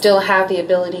 I still have the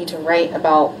ability to write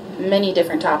about many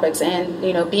different topics, and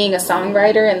being a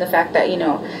songwriter and the fact that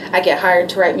I get hired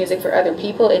to write music for other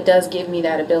people, it does give me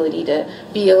that ability to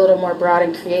be a little more broad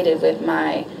and creative with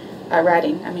my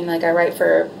writing. I mean, like, I write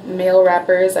for male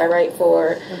rappers, I write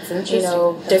for, you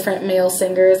know, different male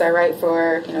singers, I write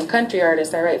for, you know, country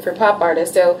artists, I write for pop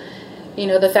artists. So, you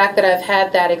know, the fact that I've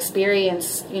had that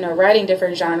experience, you know, writing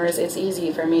different genres, it's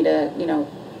easy for me to, you know,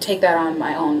 take that on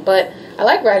my own. But I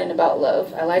like writing about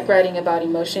love. I like writing about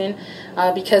emotion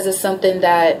because it's something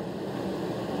that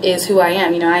is who I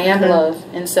am. You know, I am love.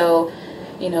 And so,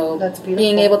 you know,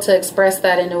 being able to express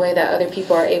that in a way that other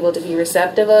people are able to be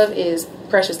receptive of is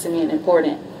precious to me and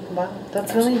important. Wow,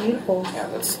 that's really beautiful. Yeah,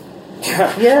 that's...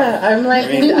 Yeah, I'm like,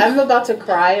 I'm about to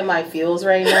cry in my feels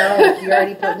right now. Like, you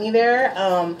already put me there.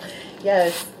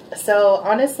 Yes. So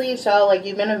honestly, Shell, like,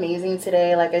 you've been amazing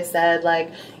today. Like I said,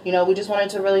 like, you know, we just wanted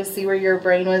to really see where your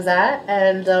brain was at,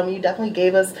 and you definitely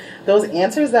gave us those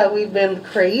answers that we've been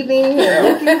craving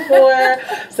and looking for.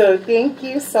 So thank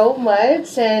you so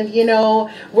much. And, you know,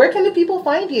 where can the people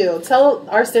find you? Tell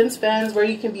our Sins fans where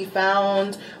you can be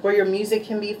found, where your music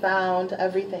can be found,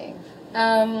 everything.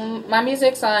 My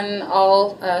music's on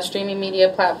all streaming media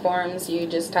platforms. You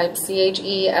just type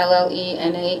CHELLENAE,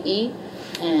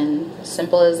 and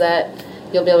simple as that,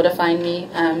 you'll be able to find me.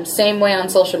 Same way on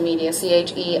social media,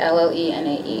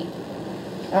 CHELLENAE.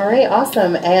 All right,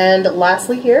 awesome. And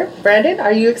lastly here, Brandon,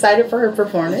 are you excited for her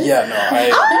performance? Yeah, no,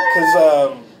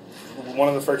 because one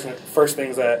of the first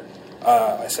things that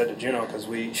I said to Juno, because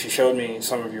she showed me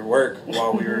some of your work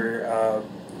while we were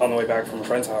on the way back from a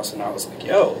friend's house, and I was like,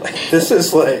 yo, like, this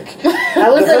is like... I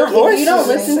was like, if you don't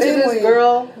listen to this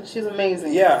girl, she's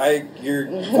amazing. Yeah, your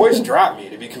voice dropped me,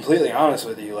 to be completely honest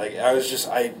with you. Like, I was just,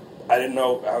 I didn't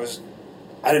know there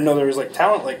was, like,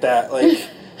 talent like that, like,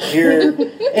 here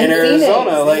in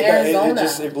Arizona. Like,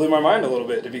 it blew my mind a little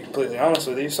bit, to be completely honest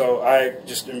with you. So I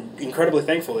just am incredibly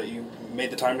thankful that you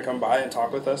made the time to come by and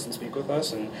talk with us and speak with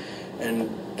us, and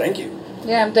thank you.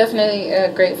 Yeah, I'm definitely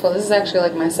grateful. This is actually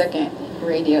like my second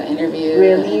radio interview.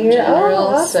 Really? In general,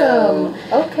 awesome.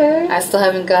 So okay. I still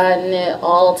haven't gotten it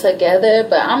all together,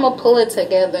 but I'm going to pull it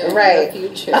together in the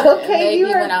future. Okay. And maybe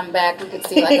when I'm back, we could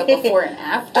see like a before and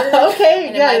after. Okay,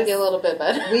 and it might be a little bit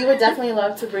better. We would definitely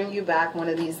love to bring you back one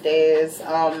of these days.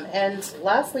 And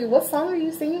lastly, what song are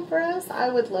you singing for us? I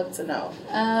would love to know.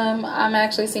 I'm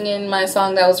actually singing my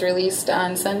song that was released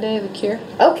on Sunday, The Cure.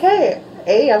 Okay.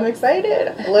 Hey, I'm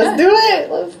excited. Let's do it.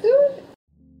 Let's do it.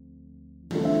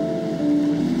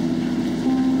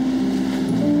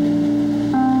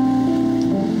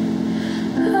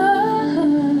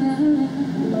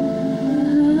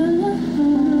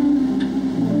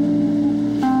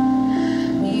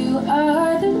 You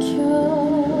are the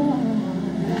cure.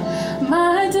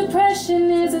 My depression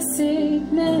is a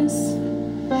sickness.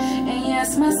 And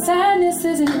yes, my sadness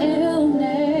is an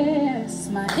illness.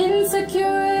 My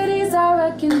insecurities are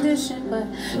a condition, but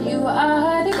you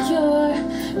are the cure.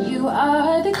 You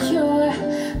are the cure.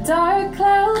 Dark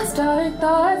clouds, dark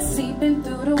thoughts seeping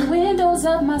through the windows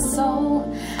of my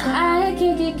soul. I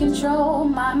can't get control.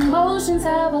 My emotions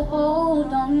have a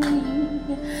hold on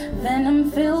me.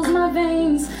 Venom fills my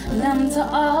veins, numb to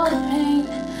all the pain,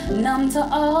 numb to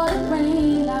all the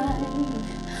rain. Like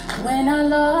when I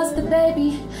lost the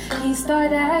baby, he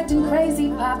started acting crazy,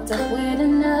 popped up with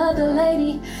another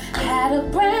lady, had a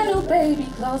brand new baby,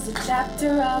 closed a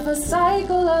chapter of a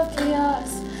cycle of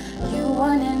chaos. You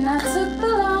won and I took the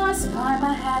loss,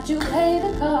 karma had you pay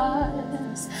the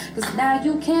cost. Cause now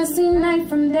you can't see night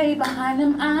from day behind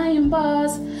them iron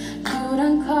bars. You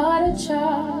done caught a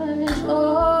charge,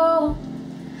 oh.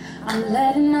 I'm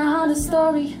letting out a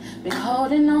story, been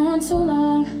holding on too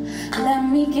long. Let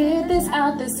me get this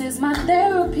out, this is my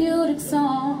therapeutic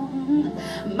song.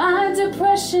 My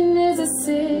depression is a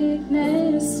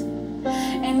sickness,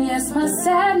 and yes, my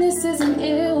sadness is an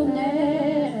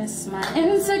illness. My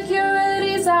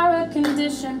insecurities are a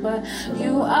condition, but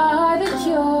you are the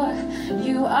cure.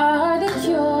 You are the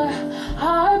cure.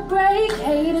 Heartbreak,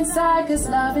 hate inside, cause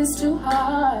love is too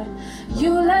hard.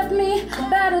 You left me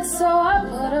battered, so I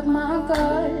put up my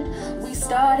guard. We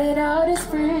started out as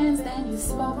friends, then you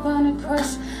spoke on a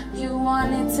crush. You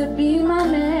wanted to be my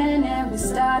man, and we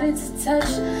started to touch.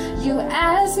 You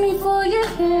asked me for your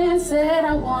hand, said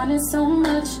I wanted so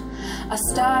much. I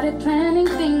started planning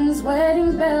things,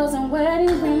 wedding bells and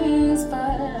wedding rings,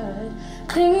 but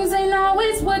things ain't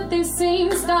always what they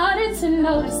seem. Started to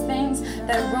notice things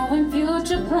that ruin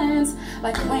future plans,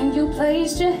 like when you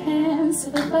placed your hands to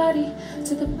the body,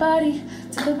 to the body,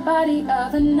 to the body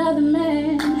of another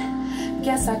man.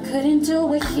 Guess I couldn't do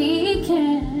what he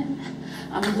can.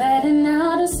 I'm letting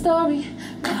out a story,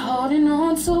 been holding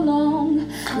on too long.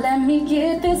 Let me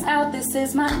get this out, this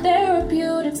is my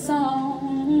therapeutic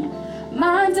song.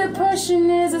 My depression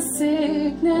is a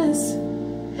sickness,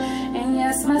 and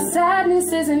yes, my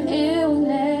sadness is an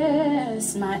illness.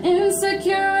 my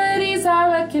insecurities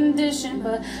are a condition,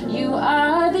 but you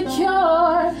are the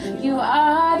cure. You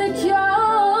are the cure.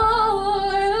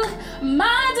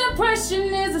 My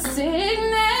depression is a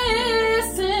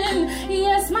sickness, and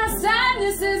yes, my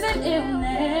sadness is an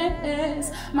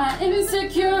illness. My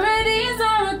insecurities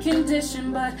are a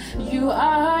condition, but you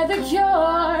are the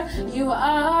cure. You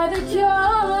are the cure.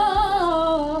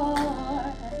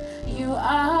 You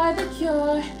are the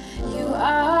cure. You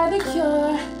are the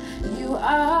cure. You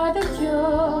are the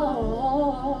cure.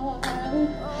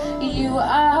 You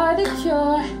are the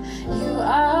cure. You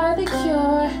are the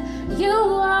cure. You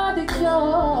are the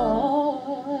cure.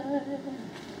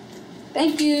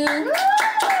 Thank you.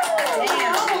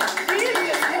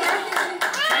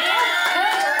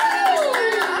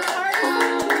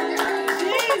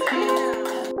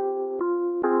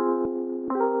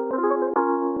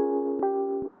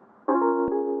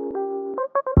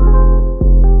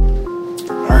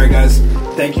 Alright guys,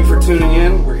 thank you for tuning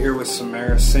in. We're here with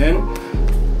Samara Sin.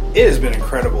 It has been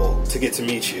incredible to get to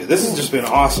meet you. This has just been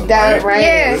awesome. Right? Right.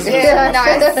 Yeah. No,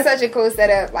 it's such a cool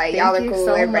setup. Like, y'all are Thank you cool.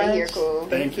 so Everybody much. here cool.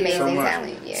 Thank you Amazing so much.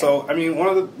 talent. Yeah. So, I mean,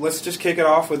 let's just kick it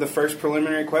off with the first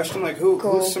preliminary question. Like,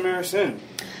 who's Samara Sin?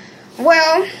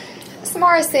 Well,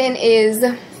 Samara Sin is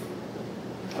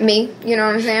me. You know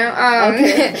what I'm saying?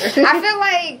 I feel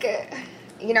like,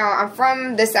 you know, I'm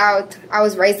from the South. I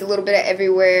was raised a little bit of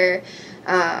everywhere.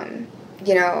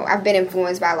 You know, I've been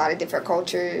influenced by a lot of different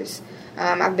cultures.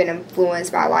 I've been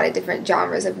influenced by a lot of different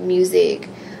genres of music.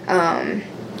 And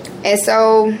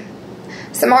so,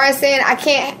 Samara Sin, I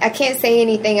can't say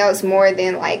anything else more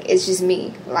than, like, it's just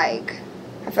me. Like,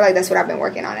 I feel like that's what I've been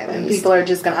working on at least. And people are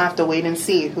just going to have to wait and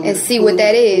see. What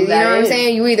that is. You know what I'm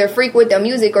saying? You either freak with the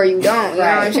music or you don't. You know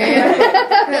what I'm saying?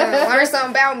 Learn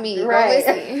something about me. Right.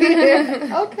 Go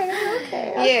listen.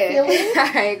 Okay. Yeah.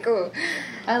 All right, cool.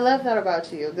 I love that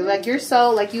about you. 'Cause, like, you're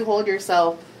so, like, you hold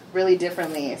yourself really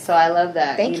differently. So I love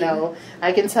that. Thank you. Know,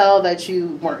 I can tell that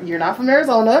you're not from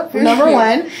Arizona, number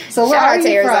one. So where Shout are out to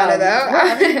you Arizona, from? though.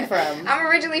 Where are you from? I'm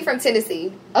originally from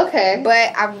Tennessee. Okay.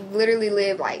 But I've literally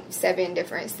lived like 7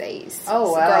 different states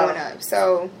growing up.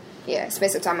 So, yeah,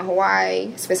 spent some time in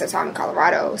Hawaii, spent some time in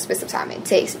Colorado, spent some time in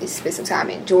Texas, spent some time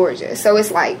in Georgia. So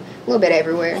it's like a little bit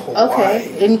everywhere.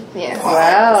 Okay. Yeah.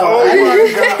 Wow. Oh I my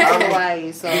love God.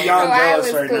 Hawaii. So. Beyond Hawaii jealous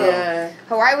was right cool. now. Yeah.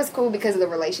 Hawaii was cool because of the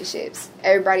relationships.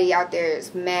 Everybody out there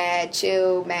is mad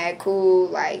chill, mad cool.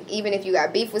 Like, even if you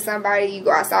got beef with somebody, you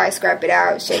go outside, scrap it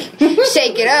out, shake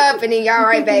it up, and then y'all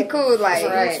right back cool. Like,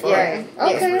 Right. yeah.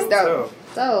 Okay. It's dope.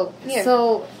 So, Yeah.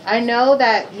 so I know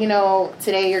that, you know,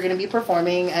 today you're going to be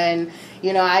performing, and,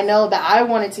 you know, I know that I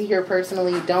wanted to hear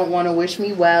personally Don't Want to Wish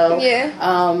Me Well. Yeah.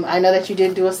 I know that you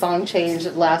did do a song change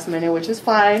at last minute, which is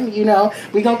fine. You know,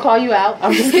 we going to call you out.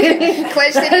 I'm just kidding.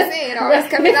 Clutch to the sin. Always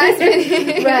coming last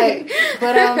minute. Right.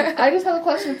 But I just have a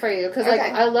question for you, because, like,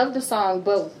 Okay. I love the song,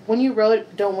 but when you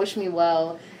wrote Don't Wish Me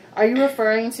Well, are you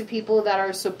referring to people that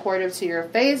are supportive to your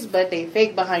face, but they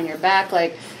fake behind your back?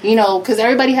 Like, you know, because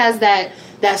everybody has that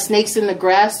Snakes in the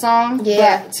Grass song.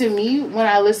 Yeah. But to me, when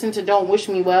I listened to Don't Wish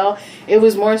Me Well, it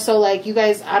was more so like, you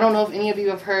guys, I don't know if any of you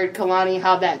have heard Kalani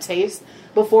How That Tastes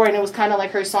before, and it was kind of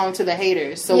like her song to the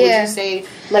haters. So would you say,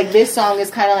 like, this song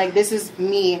is kind of like, this is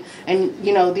me, and,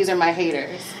 you know, these are my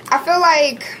haters? I feel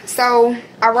like, so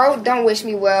I wrote Don't Wish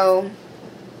Me Well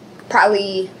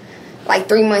probably like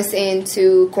 3 months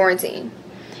into quarantine.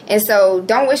 And so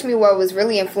Don't Wish Me Well was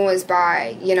really influenced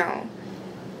by, you know,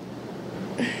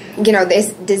 this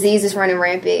disease is running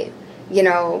rampant, you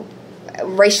know,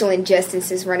 racial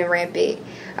injustice is running rampant.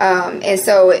 And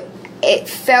so it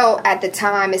felt at the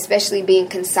time, especially being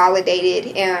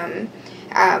consolidated,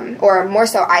 or more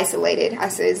so isolated, I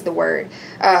say is the word,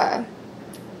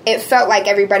 it felt like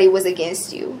everybody was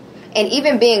against you. And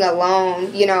even being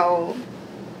alone, you know,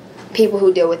 people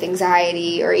who deal with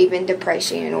anxiety or even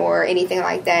depression or anything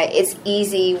like that, it's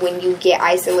easy when you get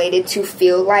isolated to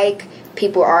feel like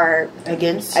people are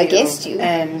against you.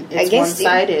 And it's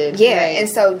one-sided. Yeah, right. And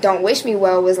so Don't Wish Me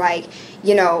Well was like,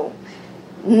 you know,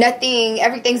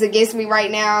 everything's against me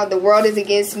right now. The world is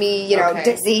against me. You know,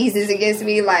 disease is against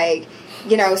me. Like,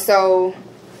 you know, so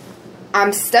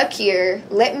I'm stuck here.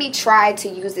 Let me try to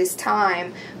use this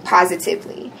time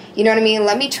positively. You know what I mean?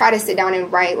 Let me try to sit down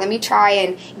and write. Let me try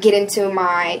and get into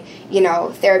my, you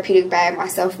know, therapeutic bag, my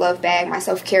self-love bag, my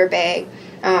self-care bag.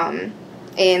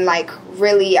 And like,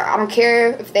 really, I don't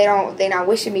care if they're not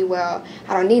wishing me well.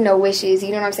 I don't need no wishes.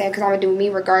 You know what I'm saying? Because I'm going to do me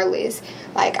regardless.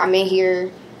 Like, I'm in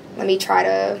here. Let me try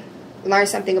to learn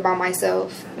something about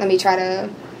myself. Let me try to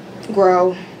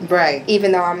grow. Right.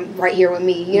 Even though I'm right here with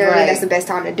me. You know what I mean? That's the best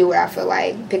time to do it, I feel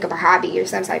like. Pick up a hobby or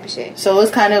some type of shit. So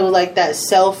it's kind of like that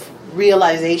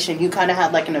realization. You kind of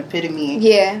had like an epitome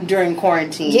during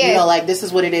quarantine. You know, like, this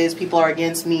is what it is. People are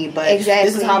against me, but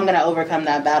this is how I'm going to overcome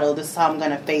that battle. This is how I'm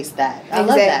going to face that. I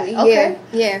love that. Okay.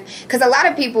 Yeah. Because a lot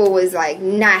of people was like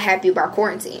not happy about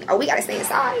quarantine. Oh, we got to stay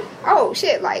inside. Oh,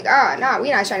 shit. Like, oh, no,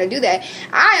 we're not trying to do that.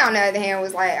 I, on the other hand,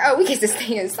 was like, oh, we get to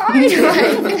stay inside.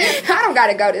 Like, I don't got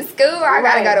to go to school. I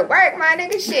got to go to work, my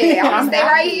nigga. Shit. I'm going to stay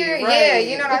right here. Yeah.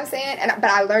 You know what I'm saying? But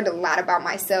I learned a lot about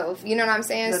myself. You know what I'm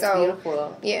saying? That's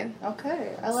beautiful. Yeah.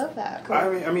 Okay. I love that. Cool.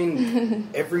 I mean,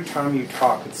 every time you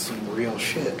talk, it's some real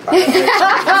shit. Thank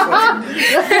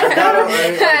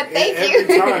you.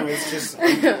 Every time, it's just,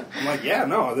 I'm like, yeah,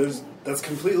 no, that's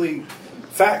completely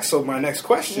facts. So my next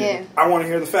question, I want to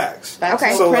hear the facts.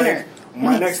 Okay. So like,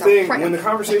 my next thing, when the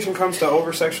conversation comes to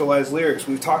over-sexualized lyrics,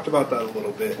 we've talked about that a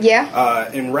little bit.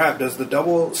 Yeah. In rap, does the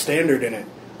double standard in it?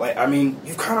 Like, I mean,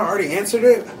 you've kind of already answered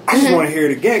it. I just want to hear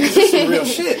it again because it's some real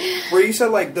shit. Where you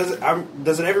said, like, does it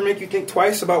ever make you think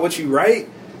twice about what you write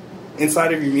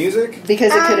inside of your music?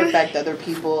 Because it could affect other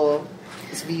people's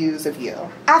views of you.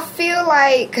 I feel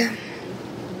like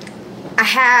I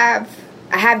have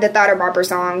the Thought Robber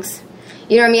songs.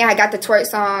 You know what I mean? I got the twerk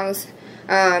songs.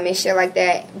 And shit like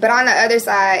that. But on the other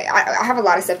side, I have a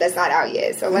lot of stuff that's not out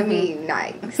yet, so let me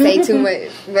not say too much.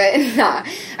 But nah.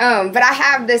 But I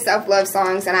have the self-love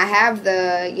songs, and I have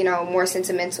the, you know, more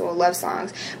sentimental love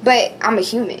songs. But I'm a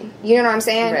human. You know what I'm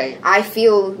saying? Right. I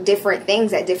feel different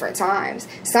things at different times.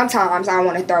 Sometimes I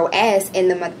want to throw ass in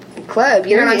the club.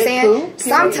 You know what I'm saying? Cool.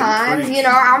 Sometimes, you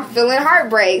know, I'm feeling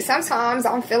heartbreak. Sometimes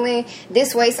I'm feeling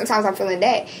this way. Sometimes I'm feeling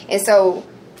that. And so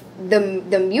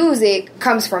the music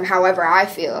comes from however I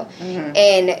feel.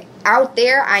 And out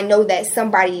there, I know that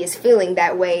somebody is feeling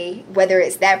that way, whether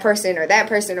it's that person or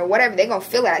whatever. They're gonna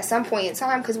feel it at some point in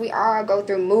time, because we all go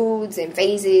through moods and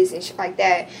phases and shit like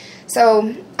that.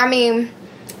 So I mean,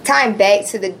 tying back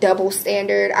to the double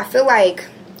standard, I feel like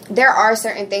there are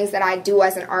certain things that I do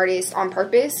as an artist on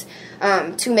purpose,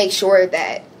 to make sure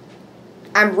that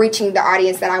I'm reaching the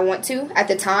audience that I want to at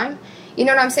the time. You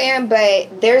know what I'm saying?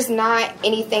 But there's not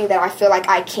anything that I feel like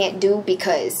I can't do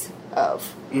because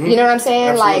of. You know what I'm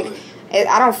saying? Absolutely. Like,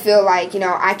 I don't feel like, you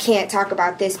know, I can't talk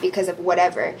about this because of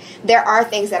whatever. There are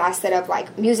things that I set up,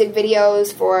 like music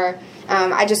videos for.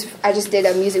 I just did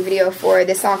a music video for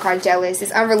this song called Jealous.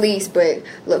 It's unreleased, but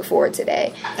look forward to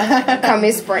that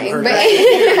coming spring. But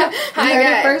I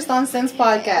heard it first on Sense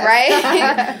Podcast,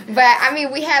 right? But I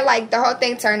mean, we had like the whole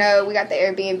thing turned up. We got the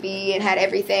Airbnb and had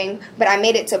everything. But I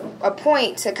made it to a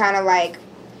point to kind of like,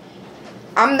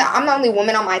 I'm the only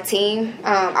woman on my team.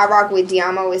 I rock with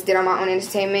Diamo. It's Did On My Own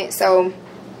Entertainment. So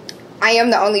I am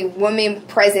the only woman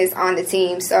presence on the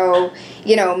team. So,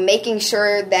 you know, making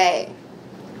sure that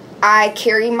I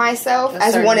carry myself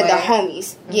as one of the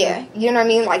homies. Yeah. You know what I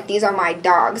mean? Like, these are my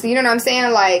dogs. You know what I'm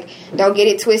saying? Like, don't get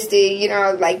it twisted, you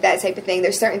know, like that type of thing.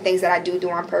 There's certain things that I do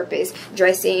on purpose.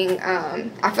 Dressing,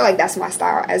 I feel like that's my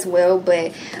style as well.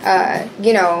 But,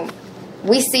 you know,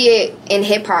 we see it in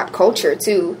hip-hop culture,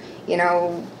 too. You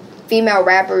know, female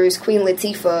rappers, Queen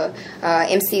Latifah,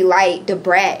 MC Lyte, Da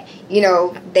Brat, you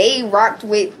know, they rocked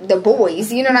with the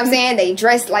boys. You know what I'm saying? They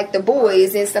dressed like the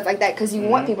boys and stuff like that because you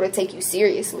want people to take you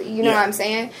seriously. You know what I'm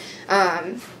saying?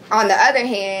 On the other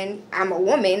hand, I'm a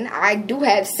woman. I do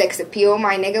have sex appeal,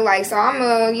 my nigga. Like, so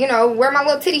I'm you know, wear my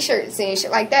little titty shirts and shit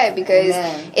like that because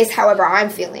it's however I'm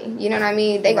feeling. You know what I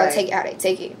mean? They gonna take it how they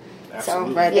take it.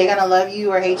 Absolutely. So, they're gonna love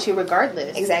you or hate you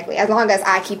regardless. Exactly. As long as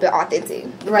I keep it authentic.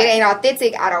 If it ain't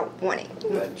authentic, I don't want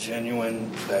it. That genuine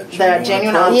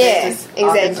authenticity. Yes,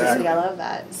 exactly. I love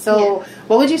that. So,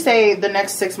 what would you say the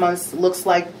next 6 months looks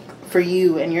like for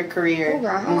you and your career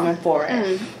moving forward?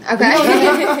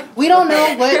 Okay. We don't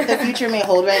know what the future may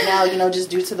hold right now, you know, just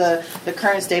due to the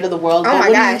current state of the world. Oh, but my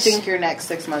what gosh. do you think your next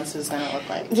 6 months is going to look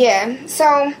like? Yeah.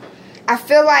 So, I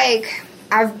feel like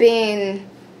I've been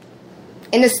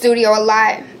in the studio a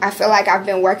lot. I feel like I've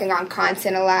been working on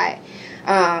content a lot.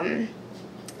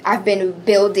 I've been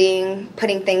building,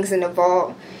 putting things in the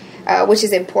vault, which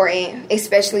is important,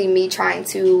 especially me trying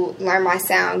to learn my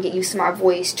sound, get used to my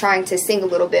voice, trying to sing a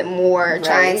little bit more,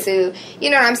 trying to, you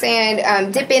know what I'm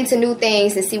saying, dip into new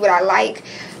things and see what I like.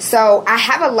 So I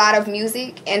have a lot of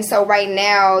music, and so right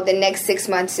now the next 6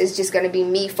 months is just going to be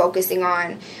me focusing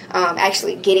on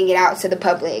actually getting it out to the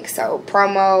public. So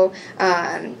promo,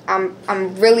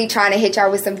 I'm really trying to hit y'all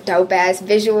with some dope ass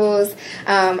visuals.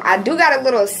 I do got a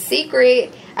little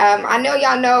secret. I know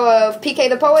y'all know of PK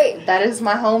the Poet. That is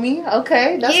my homie.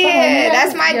 Okay, that's yeah, my homie.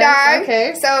 That's my yes, dog.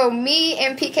 Okay. So me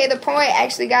and PK the Poet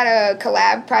actually got a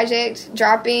collab project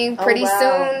dropping pretty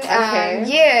soon. Okay.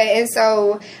 Yeah, and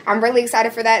so I'm really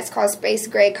excited for that. It's called Space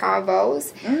Gray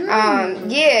Convos.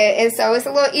 Yeah, and so it's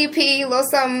a little EP, little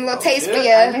something, little taste for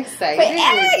you. I'm excited.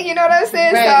 But, you know what I'm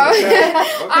saying? Right.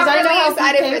 So I'm really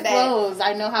excited PK for that. flows.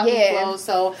 I know how he flows,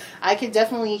 so I could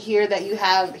definitely hear that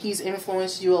he's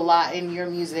influenced you a lot in your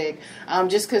music.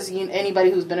 Just because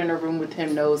anybody who's been in a room with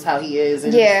him knows how he is,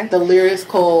 and the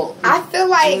lyrical I feel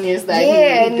like genius that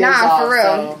he gives off, for real.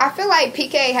 So. I feel like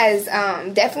PK has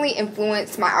definitely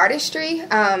influenced my artistry,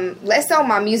 less so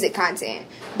my music content,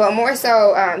 but more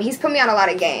so he's put me on a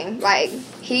lot of game. Like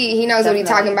he knows what he's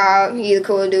talking about. He's a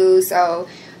cool dude, so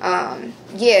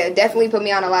definitely put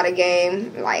me on a lot of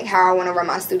game, like how I want to run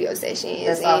my studio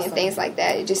sessions and things like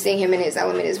that. Just seeing him in his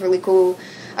element is really cool.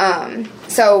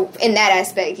 So in that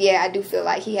aspect, I do feel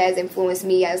like he has influenced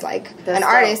me as like an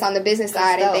artist on the business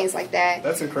side and things like that.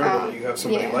 That's incredible that you have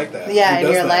somebody like that. Yeah,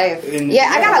 in your life.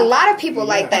 I got a lot of people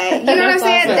like that. You know what I'm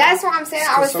saying? Awesome. That's what I'm saying.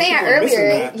 I was saying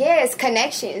earlier. Yeah, it's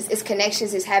connections. It's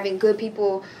connections. It's having good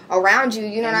people around you.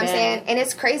 You know what I'm saying? And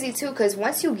it's crazy too because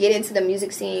once you get into the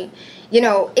music scene,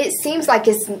 it seems like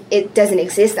it doesn't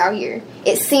exist out here.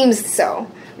 It seems so.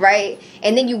 Right,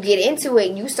 and then you get into it,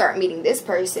 and you start meeting this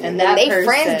person, and then they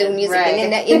friends do music,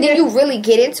 and then you really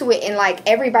get into it, and like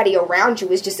everybody around you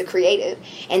is just a creative,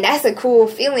 and that's a cool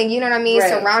feeling. You know what I mean? Right.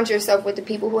 Surround yourself with the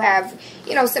people who have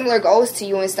similar goals to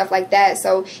you and stuff like that.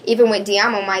 So even with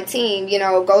Diam on my team,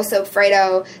 Ghost of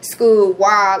Fredo, School,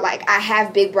 Wild, like I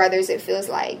have big brothers. It feels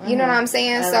like you know what I'm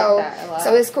saying. So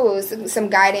it's cool. It's some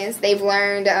guidance they've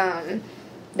learned.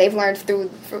 They've learned through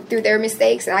their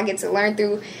mistakes, and I get to learn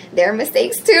through their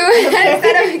mistakes too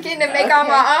instead of getting to make on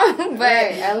my own. But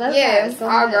I love that so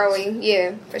all much.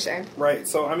 growing, for sure. Right.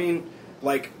 So I mean,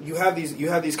 like you have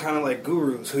these kind of like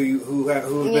gurus who have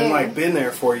been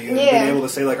there for you and been able to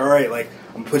say like, all right, like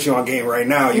I'm gonna put you on game right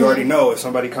now. You already know if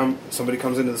somebody comes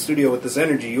into the studio with this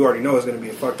energy, you already know it's gonna be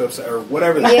a fucked up set or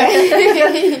whatever. Bad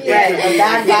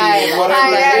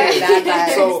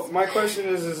vibe. So my question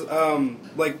is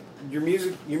like. Your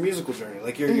musical journey,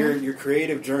 like your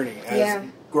creative journey, as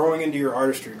growing into your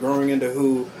artistry, growing into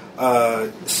who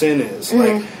Sin is.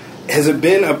 Like, has it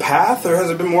been a path, or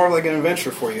has it been more like an adventure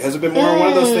for you? Has it been more one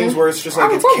of those things where it's just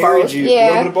like it's carried you? A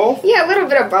little bit of both. Yeah, a little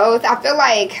bit of both. I feel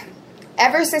like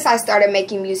ever since I started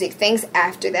making music, things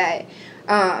after that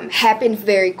happened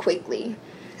very quickly.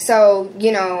 So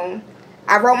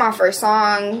I wrote my first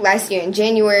song last year in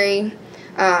January.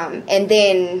 And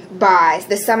then by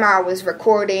the summer I was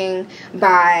recording,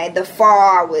 by the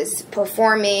fall I was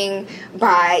performing,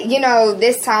 by,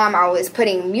 this time I was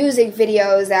putting music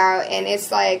videos out, and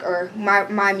it's like, or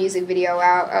my music video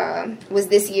out, was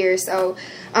this year, so,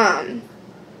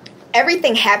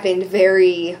 everything happened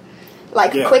very,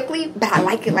 quickly, but I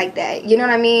like it like that. You know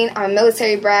what I mean? I'm a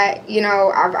military brat.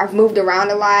 I've moved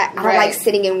around a lot. I don't like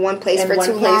sitting in one place for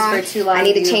too long. I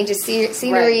need to change the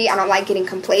scenery. I don't like getting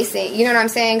complacent. You know what I'm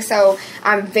saying? So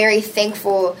I'm very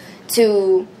thankful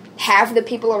to have the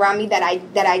people around me that I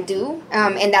do,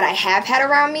 and that I have had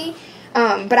around me.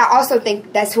 But I also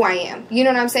think that's who I am. You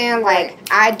know what I'm saying? Like,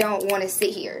 I don't want to sit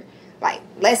here. Like,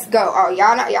 let's go. Oh,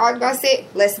 y'all gonna sit?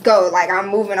 Let's go. Like, I'm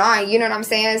moving on. You know what I'm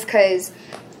saying? It's because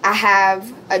I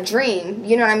have a dream.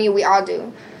 You know what I mean? We all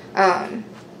do.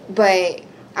 But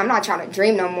I'm not trying to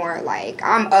dream no more. Like,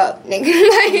 I'm up, nigga.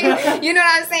 Like, you know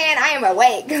what I'm saying? I am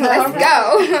awake. Let's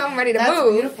go. I'm ready to move. That's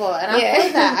beautiful. And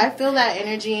I feel that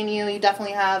energy in you. You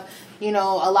definitely have,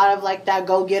 a lot of like that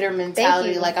go-getter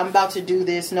mentality. Like, I'm about to do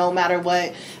this no matter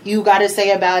what you got to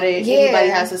say about it. Anybody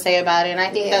has to say about it. And I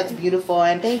think that's beautiful.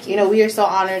 And, thank you. We are so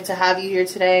honored to have you here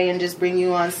today and just bring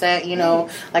you on set.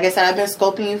 Like I said, I've been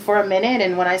scoping you for a minute.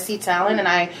 And when I see talent and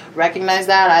I recognize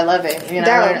that, I love it.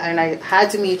 And I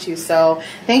had to meet you. So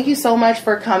thank you so much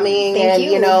for coming. Thank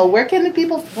you. Where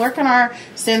can our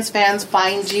Sins fans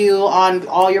find you on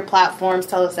all your platforms?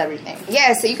 Tell us everything.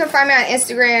 Yeah, so you can find me on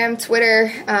Instagram,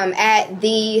 Twitter, at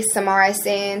the Samara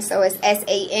Sin. So it's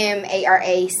SAMARACYN,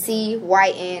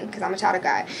 because I'm a child of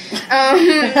God.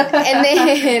 And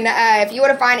then if you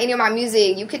want to find any of my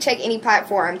music, you can check any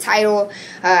platform, Tidal,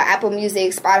 Apple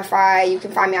Music, Spotify. You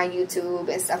can find me on YouTube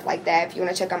and stuff like that. If you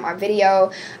want to check out my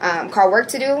video called Work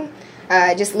to Do,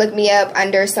 just look me up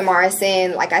under Samara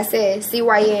Sin. Like I said,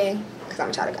 CYN, because I'm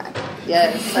a child of God.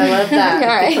 Yes, I love that. All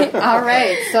right. All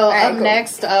right. So All right, up cool.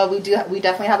 next, we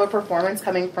definitely have a performance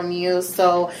coming from you.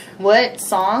 So what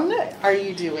song are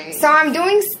you doing? So I'm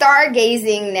doing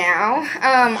Stargazing now.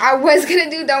 I was gonna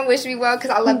do Don't Wish Me Well because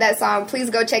I love that song. Please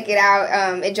go check it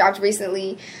out. It dropped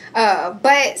recently.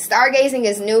 But Stargazing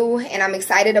is new and I'm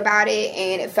excited about it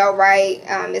and it felt right.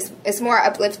 It's more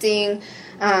uplifting.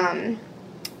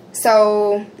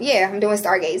 So yeah, I'm doing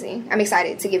Stargazing. I'm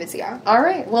excited to give it to y'all. All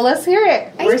right. Well, let's hear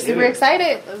it. We're Let's super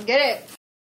excited. Let's get it.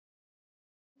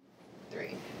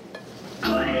 3.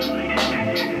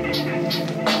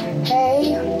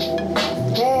 Hey,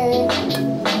 hey,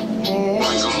 hey.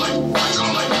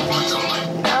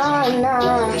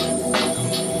 Nah.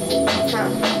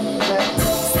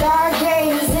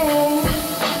 Stargazing,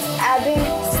 I've been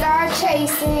star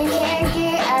chasing, can't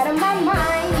get out of my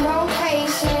mind, no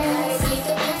patience.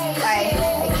 Like,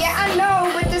 yeah, I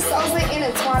know, but the souls are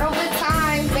intertwined over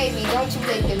time. Baby, don't you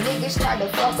let the niggas try to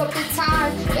fuck up the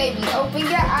time. Baby, open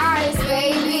your eyes,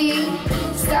 baby.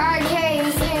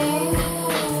 Stargazing,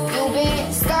 you've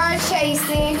been star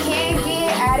chasing, can't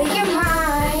get out of your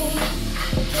mind.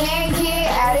 Can't get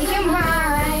out of your mind.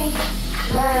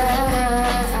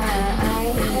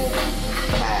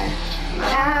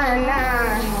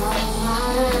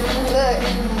 Look,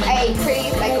 hey, pretty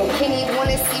like a penny.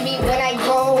 Wanna see me when I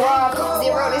go off?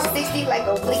 0 to 60 like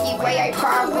a blicky way I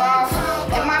pop off.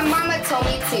 And my mama told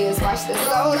me tears wash the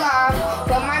soul off.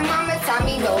 But my mama taught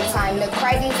me no time to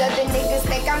cry. These other niggas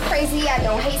think I'm crazy. I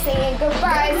don't hate saying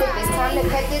goodbyes. If it's time to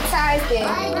cut the ties, then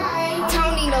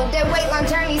Tony know that weight long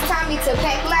journeys taught me to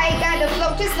pack light. Gotta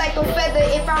float just like a feather.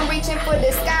 If I'm reaching for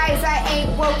the skies, I ain't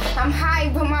woke. I'm high,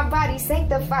 but my body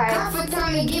sanctified. For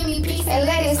time to give me peace and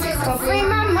let it sit, come free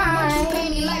my mind.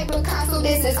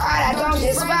 This is art, I don't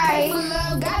just write.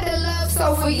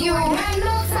 So for you,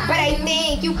 but I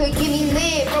think you could give me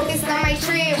lit. Focus on my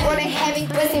trip, or the heavy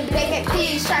wasn't back at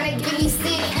pigs, trying to get me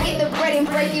sick. Get the bread and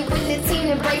break it with the team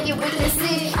and break it with the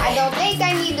sick. I don't think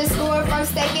I need the score if I'm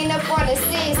stacking up on the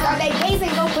six. All that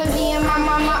gazing gon' put me and my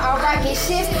mama on rocket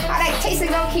shifts. All that chasing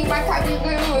gon' keep my copy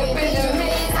good with Benjamin.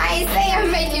 I ain't say I'm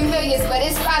making millions, but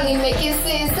it's finally making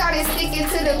sense. Started sticking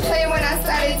to the plan when I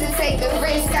started to take the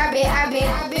risk. I've been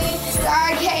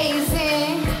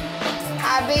stargazing.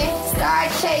 I've been star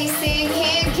chasing,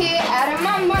 can't get out of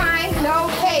my mind, no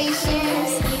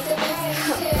patience.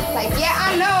 Like, yeah,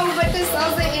 I know, but the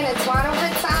souls are intertwined over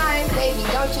time. Baby,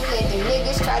 don't you let the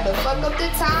niggas try to fuck up the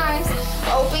times.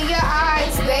 Open your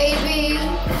eyes, baby.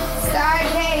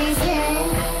 Stargazing.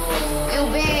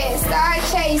 You've been star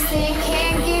chasing,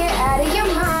 can't get out of your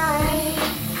mind.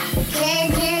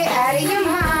 Can't get out of your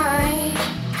mind.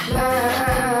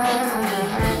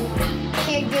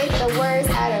 Can't get the words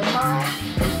out of my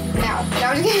mouth. No,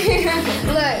 I'm just kidding.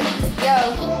 Look, yo,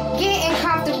 getting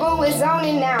comfortable with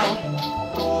zoning now.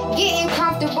 Getting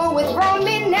comfortable with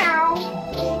roaming now.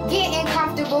 Getting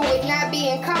comfortable with not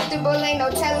being comfortable. Ain't no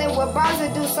telling what bars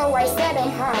will do, so I set them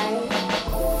high.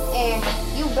 And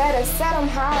you better set them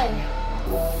high.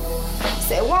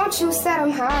 Say, won't you set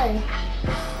them high?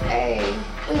 Hey,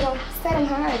 we gon' set them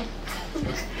high.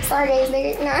 Stargaze,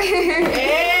 nigga. Nah.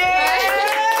 Yeah.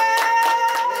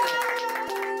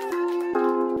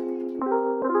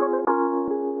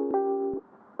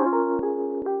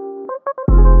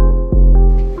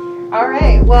 All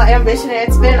right. Well, Ambition,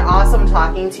 it's been awesome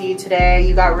talking to you today.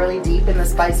 You got really deep in the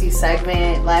spicy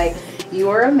segment. Like, you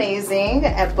were amazing.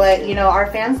 But, you know, our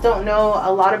fans don't know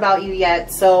a lot about you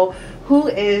yet. So, who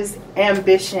is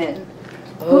Ambition?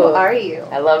 Who are you?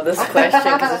 I love this question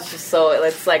because it's just so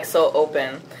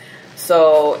open.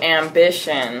 So,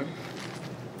 Ambition.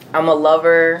 I'm a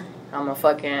lover. I'm a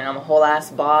whole ass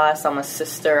boss. I'm a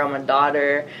sister. I'm a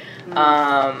daughter.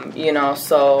 You know,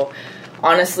 so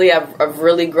honestly, I've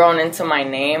really grown into my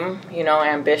name, you know,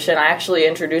 Ambition. I actually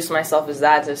introduce myself as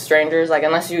that to strangers. Like,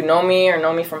 unless you know me or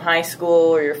know me from high school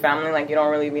or your family, like, you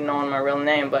don't really be knowing my real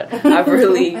name. But I've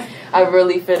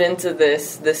really fit into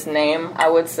this name, I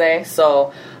would say.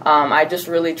 So I just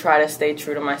really try to stay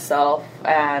true to myself.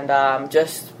 And I'm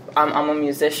a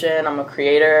musician. I'm a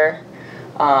creator.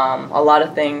 A lot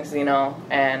of things, you know,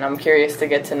 and I'm curious to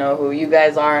get to know who you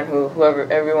guys are and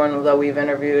everyone that we've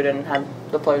interviewed and had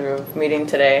the pleasure of meeting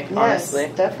today, honestly.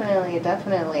 Yes,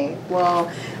 definitely.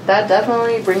 Well, that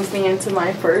definitely brings me into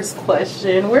my first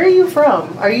question. Where are you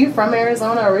from? Are you from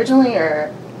Arizona originally,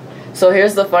 or? So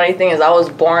here's the funny thing is I was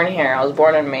born here. I was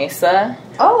born in Mesa.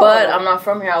 Oh. But I'm not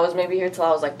from here. I was maybe here till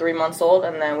I was like 3 months old,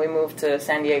 and then we moved to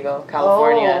San Diego,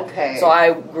 California. Oh, okay. So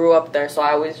I grew up there, so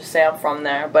I always just say I'm from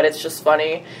there. But it's just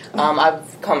funny.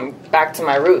 I've come back to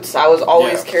my roots. I was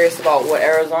always curious about what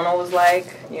Arizona was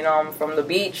like. You know, I'm from the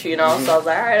beach, you know, so I was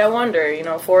like, all right, I wonder, you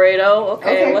know, 480,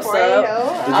 okay, what's 480.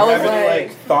 Up? Did you have any,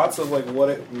 like, thoughts of, like, what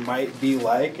it might be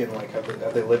like, and, like,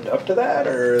 have they lived up to that,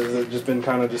 or has it just been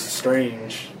kind of just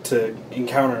strange to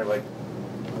encounter, like,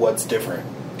 what's different?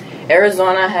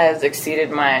 Arizona has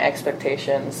exceeded my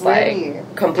expectations,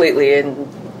 like, completely, and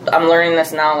I'm learning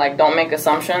this now, like, don't make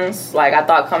assumptions. Like, I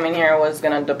thought coming here was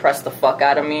gonna depress the fuck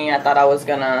out of me. I thought I was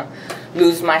gonna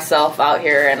lose myself out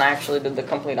here, and I actually did the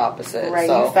complete opposite. Right,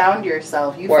 so, you found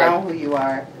yourself. You found who you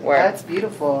are. That's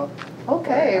beautiful.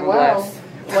 Okay, wow.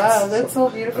 Wow, that's so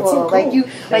beautiful. That's so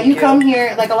cool. Like you come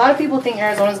here, like a lot of people think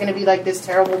Arizona's going to be like this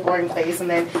terrible, boring place, and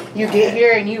then you get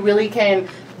here and you really can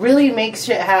make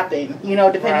shit happen. You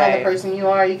know, depending on the person you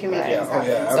are, you can make things happen.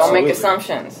 Yeah, don't make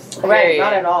assumptions. Right,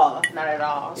 not at all. Not at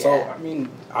all. So, I mean,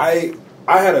 I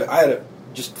had a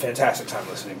just fantastic time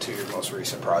listening to your most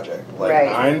recent project, like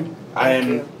Nine.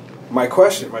 And my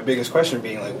biggest question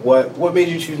being like, what made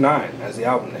you choose Nine as the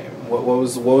album name? What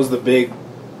was the big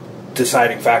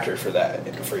deciding factor for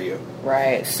that for you?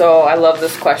 Right. So I love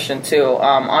this question too.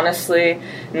 Honestly,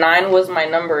 9 was my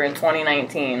number in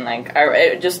 2019. Like,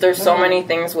 there's so many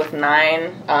things with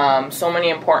 9. So many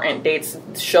important dates,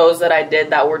 shows that I did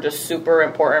that were just super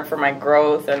important for my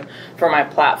growth and for my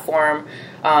platform.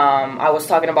 I was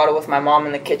talking about it with my mom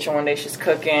in the kitchen one day. She's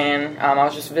cooking. I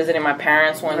was just visiting my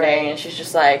parents one day, and she's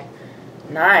just like,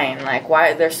 9, like,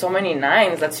 why? There's so many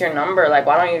 9s. That's your number. Like,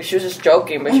 why don't you? She was just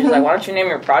joking, but she was like, why don't you name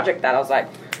your project that? I was like,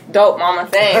 dope, mama,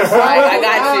 thanks. Like, I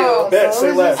got you.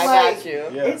 Say less. I got you.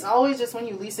 Yeah. It's always just when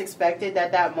you least expect it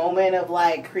that moment of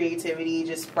like creativity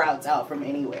just sprouts out from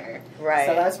anywhere. Right.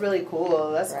 So that's really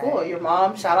cool. That's cool. Your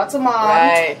mom. Shout out to mom.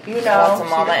 Right. You know. Shout out to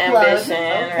Mama Ambition.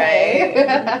 Okay.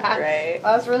 Right. Right.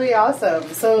 That's really awesome.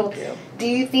 So, do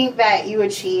you think that you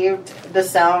achieved the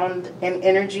sound and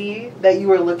energy that you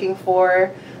were looking for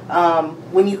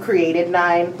when you created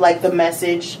 9? Like the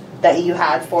message that you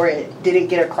had for it, did it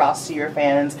get across to your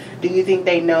fans? Do you think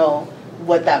they know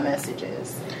what that message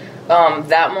is?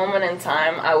 That moment in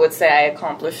time, I would say I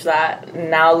accomplished that.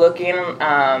 Now looking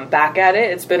back at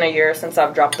it, it's been a year since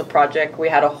I've dropped the project. We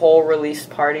had a whole release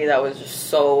party that was just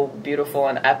so beautiful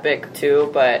and epic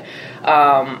too. But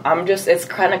it's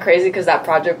kind of crazy because that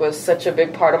project was such a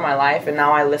big part of my life, and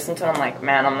now I listen to it, I'm like,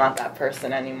 man, I'm not that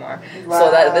person anymore. Wow.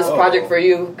 So that this project, for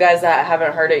you guys that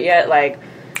haven't heard it yet, like,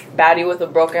 Baddie with a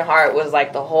Broken Heart was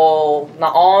like the whole,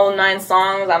 not all 9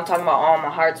 songs. I'm talking about, oh, my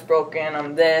heart's broken,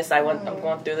 I'm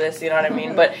going through this, you know what I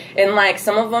mean? But in like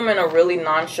some of them in a really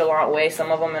nonchalant way, some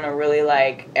of them in a really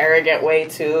like arrogant way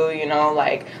too, you know,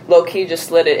 like low key just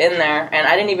slid it in there. And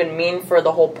I didn't even mean for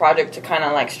the whole project to kind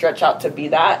of like stretch out to be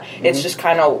that. Mm-hmm. It's just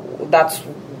kind of, that's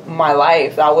my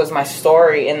life. That was my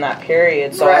story in that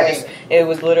period. So it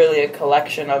was literally a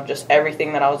collection of just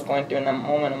everything that I was going through in that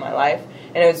moment of my life.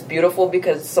 And it was beautiful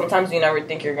because sometimes you never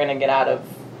think you're going to get out of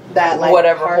that, like,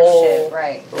 whatever hole.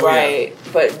 Right.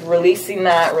 But releasing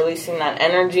that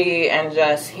energy and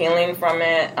just healing from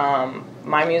it,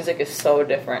 my music is so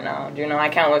different now. Do you know? I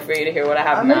can't wait for you to hear what I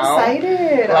have now. I'm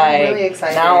excited. Like, I'm really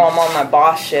excited. Now I'm on my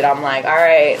boss shit. I'm like, all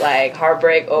right, like,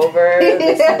 heartbreak over.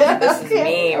 This is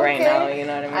me right now. You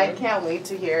know what I mean? I can't wait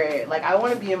to hear it. Like, I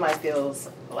want to be in my feels.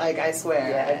 Like, I swear.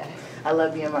 Yeah. I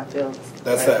love being in my feels.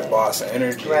 That's that boss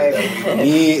energy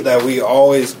that we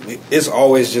need, it's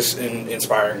always just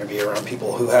inspiring to be around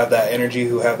people who have that energy,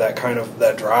 who have that kind of,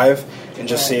 that drive, and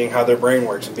just seeing how their brain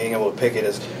works and being able to pick it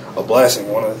is a blessing.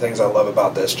 One of the things I love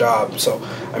about this job. So,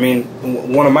 I mean,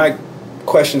 one of my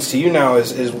questions to you now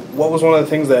is what was one of the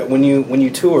things that when you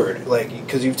toured, like,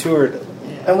 because you've toured.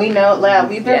 And we know, like,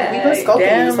 we've been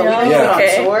scoping, so we've been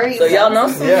on tour. So y'all know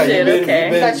some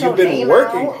shit, you've been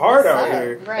working hard out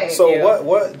here. Right. So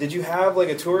what did you have, like,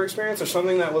 a tour experience or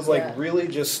something that was like really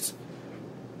just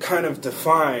kind of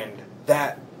defined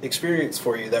that experience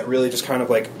for you, that really just kind of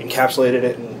like encapsulated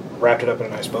it and wrapped it up in a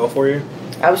nice bow for you?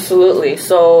 Absolutely.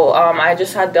 So I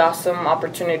just had the awesome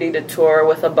opportunity to tour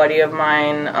with a buddy of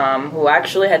mine who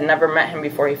actually had never met him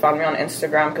before. He found me on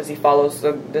Instagram because he follows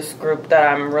this group that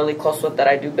I'm really close with, that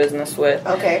I do business with.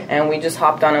 Okay. And we just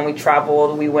hopped on and we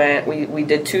traveled. We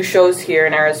did 2 shows here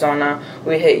in Arizona.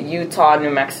 We hit Utah,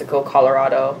 New Mexico,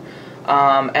 Colorado.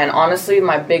 And honestly,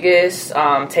 my biggest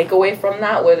takeaway from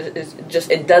that is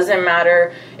just, it doesn't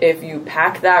matter if you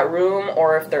pack that room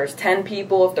or if there's 10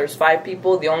 people, if there's 5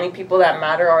 people. The only people that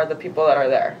matter are the people that are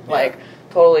there. Yeah. Like,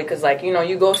 Totally, because, like, you know,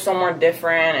 you go somewhere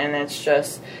different, and it's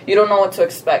just, you don't know what to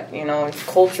expect, you know.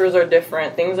 Cultures are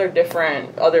different, things are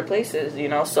different other places, you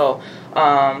know. So,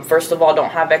 first of all, don't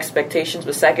have expectations.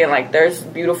 But second, like, there's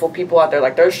beautiful people out there.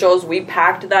 Like, there's shows, we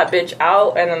packed that bitch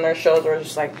out, and then there's shows where it's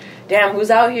just like, damn, who's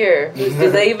out here?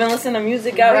 Do they even listen to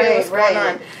music out here? What's going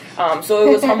on? So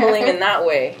it was humbling in that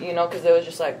way, you know, because it was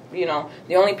just like, you know,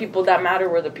 the only people that matter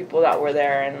were the people that were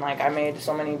there, and like I made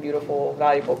so many beautiful,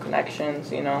 valuable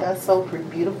connections, you know. That's so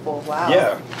beautiful. Wow.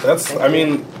 Yeah, that's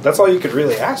all you could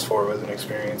really ask for with an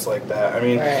experience like that. I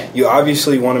mean, you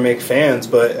obviously want to make fans,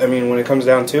 but I mean, when it comes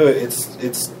down to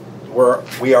it,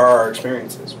 we are our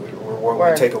experiences. We're what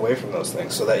we take away from those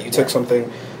things. So that you took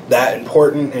something that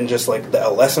important and just like a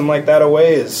lesson like that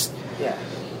away is,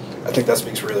 I think that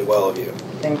speaks really well of you.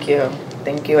 Thank you.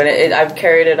 And I've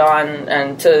carried it on,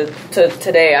 and to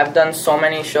today, I've done so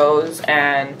many shows,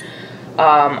 and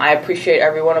I appreciate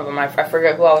every one of them. I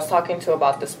forget who I was talking to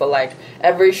about this, but like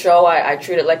every show, I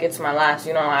treat it like it's my last.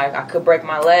 You know, I could break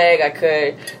my leg,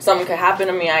 something could happen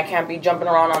to me. I can't be jumping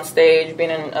around on stage,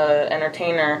 being an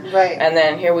entertainer. Right. And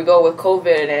then here we go with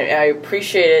COVID, and I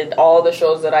appreciated all the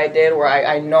shows that I did, where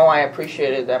I know I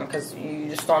appreciated them, because you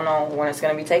just don't know when it's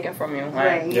going to be taken from you.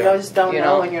 Right. You just don't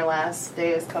know when your last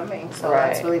day is coming. So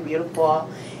that's really beautiful.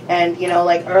 And, you know,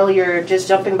 like earlier, just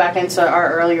jumping back into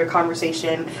our earlier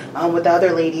conversation with the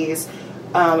other ladies,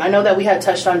 I know that we had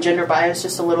touched on gender bias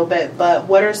just a little bit, but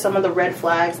what are some of the red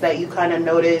flags that you kind of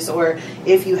notice, or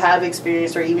if you have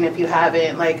experienced, or even if you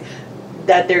haven't, like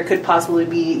that there could possibly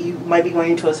be, you might be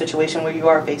going into a situation where you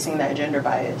are facing that gender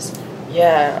bias?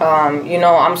 Yeah, you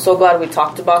know, I'm so glad we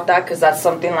talked about that, because that's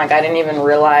something like I didn't even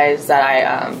realize that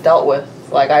I dealt with.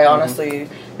 Like, I honestly,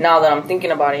 now that I'm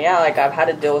thinking about it, like I've had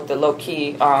to deal with it low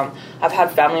key. I've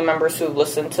had family members who've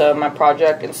listened to my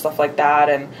project and stuff like that,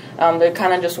 and they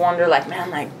kind of just wonder, like, man,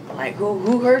 like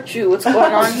who hurt you? What's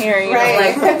going on here? You know,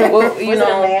 like, well, you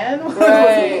know, it a man? Right, was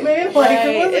it a man? Like, right.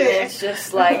 who was it?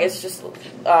 And it's just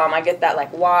I get that,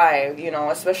 like, why? You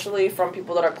know, especially from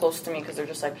people that are close to me, because they're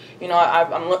just like, you know,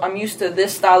 I'm used to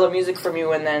this style of music from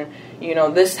you, and then, you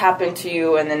know, this happened to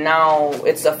you, and then now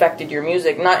it's affected your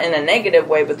music, not in a negative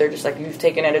way, but they're just like, you've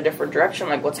taken it a different direction,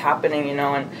 like, what's happening, you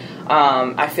know? And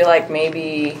I feel like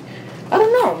maybe, I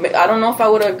don't know if I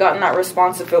would have gotten that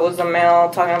response if it was a male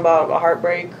talking about a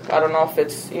heartbreak. I don't know if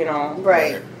it's, you know,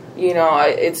 right. You know,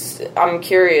 I'm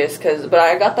curious, but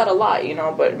I got that a lot, you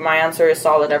know, but my answer is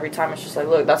solid every time. It's just like,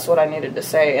 look, that's what I needed to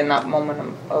say in that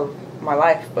moment of my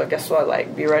life. But guess what?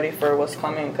 Like, be ready for what's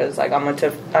coming, because like I'm a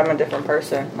different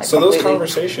person. Like, so completely. Those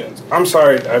conversations. I'm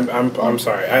sorry. I'm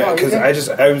sorry. Because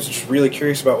I was just really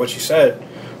curious about what you said,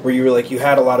 where you were like, you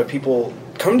had a lot of people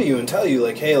come to you and tell you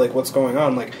like, hey, like, what's going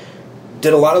on? Like,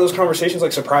 did a lot of those conversations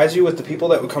like surprise you with the people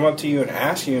that would come up to you and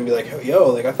ask you and be like, yo,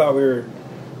 like, I thought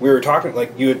we were talking,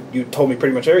 like, you told me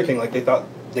pretty much everything, like they thought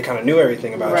they kind of knew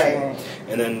everything about you,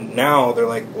 and then now they're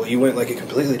like, well, you went like a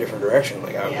completely different direction.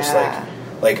 Like, I'm just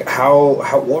like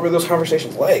how what were those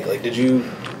conversations like? Like,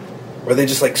 were they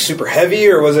just like super heavy,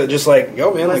 or was it just like,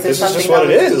 yo, man, like, this is just what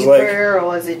it is? Deeper, like, or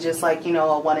was it just like, you know,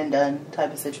 a one and done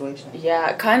type of situation?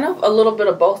 Yeah, kind of a little bit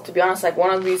of both, to be honest. Like, one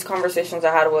of these conversations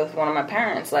I had with one of my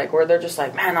parents, like, where they're just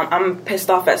like, man, I'm pissed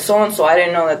off at so and so. I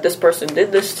didn't know that this person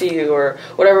did this to you, or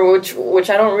whatever. Which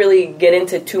I don't really get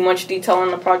into too much detail in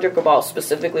the project about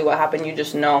specifically what happened. You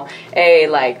just know, hey,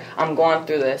 like, I'm going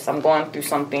through this. I'm going through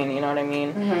something. You know what I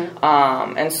mean?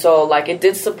 Mm-hmm. And so, like, it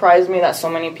did surprise me that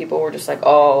so many people were just like,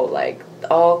 oh,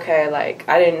 okay, like,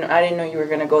 I didn't know you were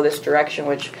gonna go this direction,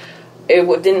 which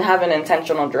it didn't have an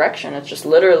intentional direction. It just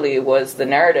literally was the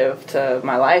narrative to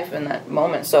my life in that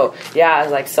moment. So yeah,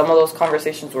 like, some of those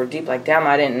conversations were deep, like, damn,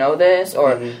 I didn't know this,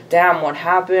 or damn, what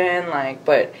happened, like,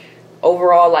 but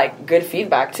overall, like, good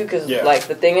feedback too, because like,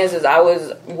 the thing is I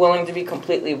was willing to be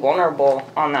completely vulnerable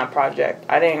on that project.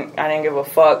 I didn't give a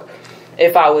fuck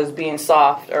if I was being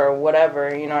soft or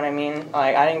whatever, you know what I mean?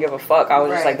 Like, I didn't give a fuck. I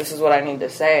was just like, this is what I need to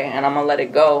say, and I'm gonna let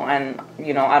it go, and,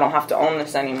 you know, I don't have to own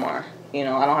this anymore. You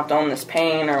know, I don't have to own this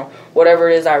pain or whatever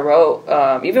it is I wrote.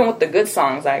 Even with the good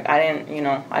songs, like, I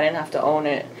didn't have to own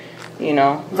it, you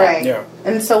know? Right. Yeah.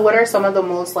 And so what are some of the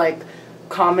most, like,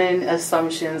 common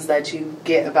assumptions that you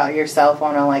get about yourself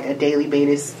on a daily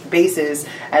basis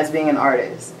as being an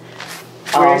artist?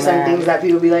 What are some things that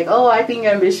people be like, oh, I think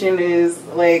ambition is,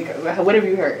 like, what have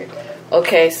you heard?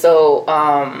 Okay, so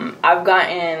I've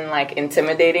gotten, like,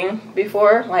 intimidating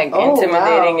before. Like,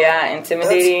 intimidating.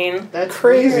 That's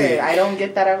crazy. Weird. I don't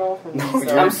get that at all from you.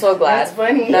 So. I'm so glad. That's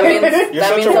funny. That means, you're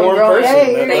such a warm person.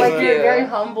 Yeah, you're very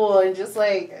humble and just,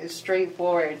 like,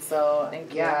 straightforward. So,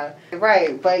 thank you. Yeah.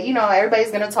 Right. But, you know,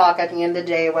 everybody's going to talk at the end of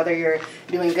the day, whether you're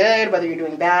doing good, whether you're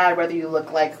doing bad, whether you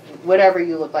look like whatever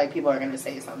you look like, people are going to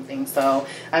say something. So,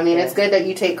 I mean, it's good that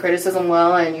you take criticism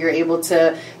well and you're able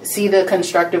to see the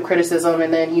constructive criticism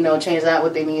and then, you know, change that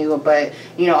within you, but,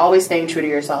 you know, always staying true to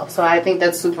yourself. So I think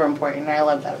that's super important, and I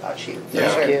love that about you.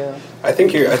 Thank you. I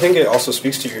think it also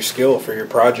speaks to your skill for your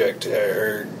project,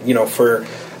 or, you know, for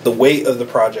the weight of the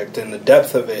project and the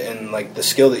depth of it and, like, the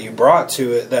skill that you brought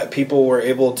to it, that people were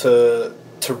able to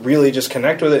really just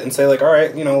connect with it and say, like, all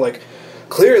right, you know, like,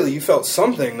 clearly you felt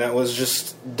something that was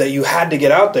just, that you had to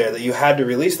get out there, that you had to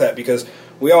release that, because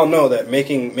we all know that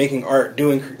making art,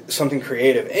 doing something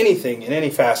creative, anything in any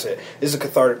facet, is a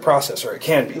cathartic process, or it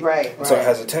can be. Right. So it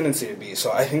has a tendency to be.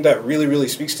 So I think that really, really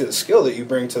speaks to the skill that you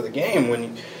bring to the game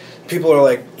when people are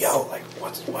like, yo, like,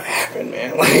 what happened,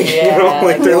 man? Like, you know,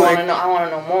 like, they're like, I want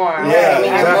to know more. Yeah,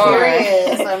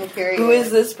 exactly. I'm curious. Who is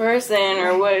this person,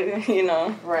 or what, you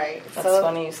know? Right. That's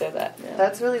funny you said that. Yeah.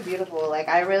 That's really beautiful. Like,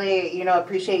 I really, you know,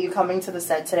 appreciate you coming to the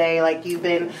set today. Like, you've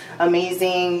been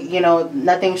amazing, you know,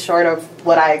 nothing short of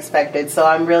what I expected. So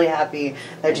I'm really happy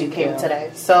that you came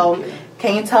today. So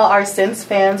can you tell our Sense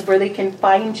fans where they can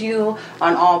find you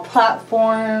on all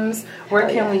platforms? Where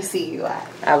can we see you at?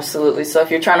 Absolutely. So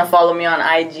if you're trying to follow me on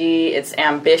IG, it's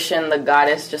Ambition the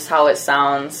Goddess, just how it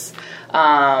sounds.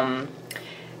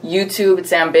 YouTube,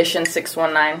 it's Ambition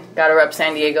 619. Gotta rep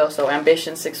San Diego, so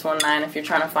Ambition 619. If you're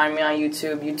trying to find me on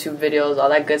YouTube videos, all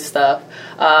that good stuff.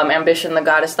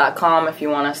 AmbitionTheGoddess.com if you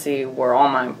want to see where all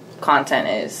my content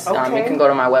is. You can go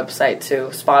to my website too.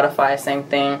 Spotify, same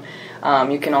thing.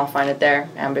 You can all find it there,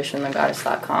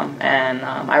 AmbitionTheGoddess.com. And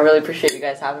I really appreciate you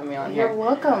guys having me on here. You're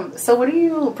welcome. So what are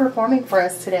you performing for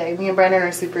us today? Me and Brandon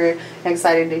are super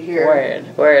excited to hear.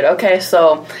 Word. Okay,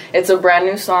 so it's a brand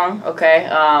new song, okay?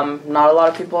 Not a lot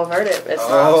of people have heard it. It's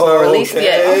not released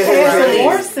yet. Okay, so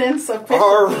more Sense official.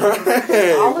 All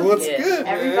right. What's good,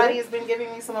 man? Everybody has been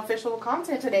giving me some official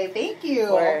content today. Thank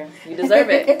you. Word. You deserve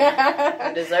it.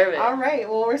 You deserve it. All right.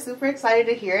 Well, we're super excited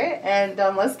to hear it, and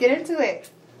let's get into it.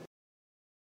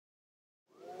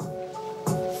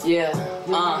 Yeah,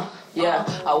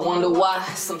 I wonder why,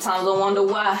 sometimes I wonder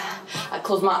why. I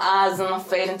close my eyes and I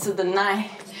fade into the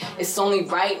night. It's only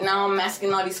right now I'm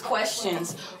asking all these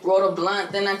questions. Roll a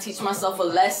blunt, then I teach myself a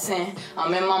lesson.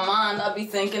 I'm in my mind, I be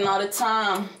thinking all the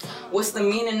time. What's the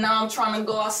meaning now I'm trying to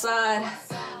go outside?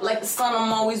 Like the sun,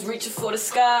 I'm always reaching for the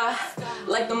sky.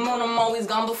 Like the moon, I'm always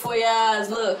gone before your eyes.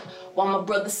 Look, why my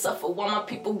brothers suffer, why my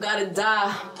people gotta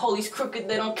die. Police crooked,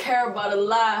 they don't care about a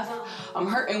life. I'm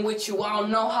hurting with you, I don't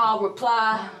know how I'll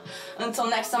reply. Until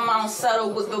next time I don't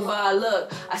settle with goodbye.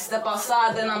 Look, I step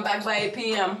outside, then I'm back by 8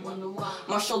 p.m.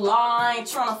 Martial law, I ain't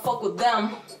trying to fuck with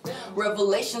them.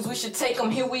 Revelations, we should take them,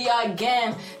 here we are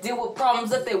again. Deal with problems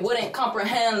that they wouldn't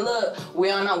comprehend. Look,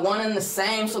 we are not one and the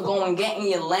same, so go and get in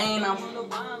your lane.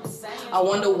 I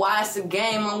wonder why it's a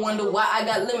game, I wonder why I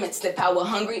got limits. They power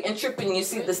hungry and tripping, you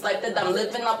see this life that I'm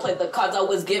living, I play the cards I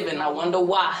was given. I wonder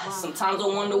why, sometimes I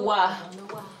wonder why.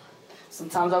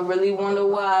 Sometimes I really wonder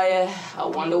why, yeah. I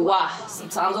wonder why,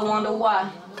 sometimes I wonder why.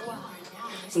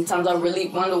 Sometimes I really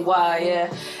wonder why,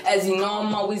 yeah. As you know,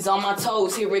 I'm always on my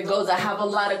toes. Here it goes, I have a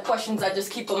lot of questions, I just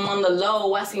keep them on the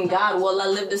low. Asking God, will I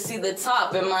live to see the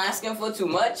top? Am I asking for too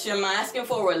much? Am I asking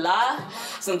for a lie?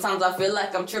 Sometimes I feel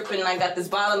like I'm tripping, I got this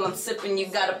bottle I'm sipping. You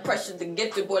gotta pressure the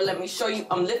gifted, boy, let me show you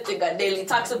I'm lifted. Got daily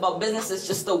talks about business, it's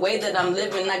just the way that I'm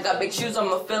living. I got big shoes,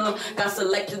 I'ma fill them. Got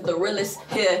selected the realest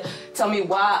here. Tell me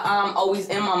why I'm always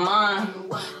in my mind.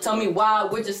 Tell me why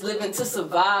we're just living to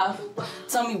survive.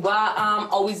 Tell me why I'm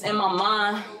always in my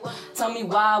mind. Tell me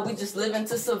why we just living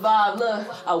to survive. Look,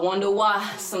 I wonder why.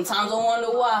 Sometimes I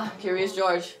wonder why. Curious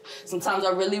George. Sometimes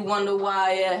I really wonder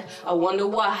why, yeah. I wonder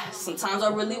why. Sometimes I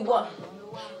really wonder.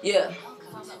 Yeah.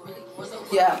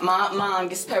 Yeah, my mind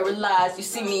gets paralyzed. You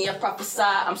see me, I prophesy.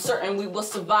 I'm certain we will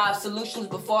survive. Solutions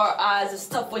before our eyes. It's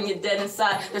tough when you're dead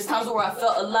inside. There's times where I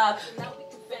felt alive.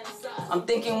 I'm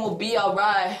thinking we'll be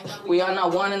alright. We are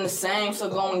not one and the same, so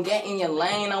go and get in your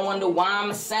lane. I wonder why I'm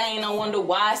insane. I wonder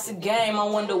why it's a game. I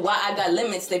wonder why I got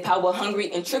limits. They power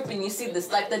hungry and tripping. You see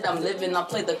this life that I'm living. I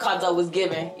play the cards I was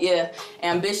given. Yeah,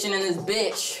 ambition in this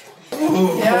bitch.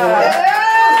 Yeah.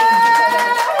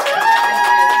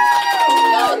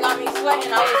 Y'all got me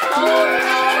sweating. I was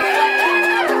cold.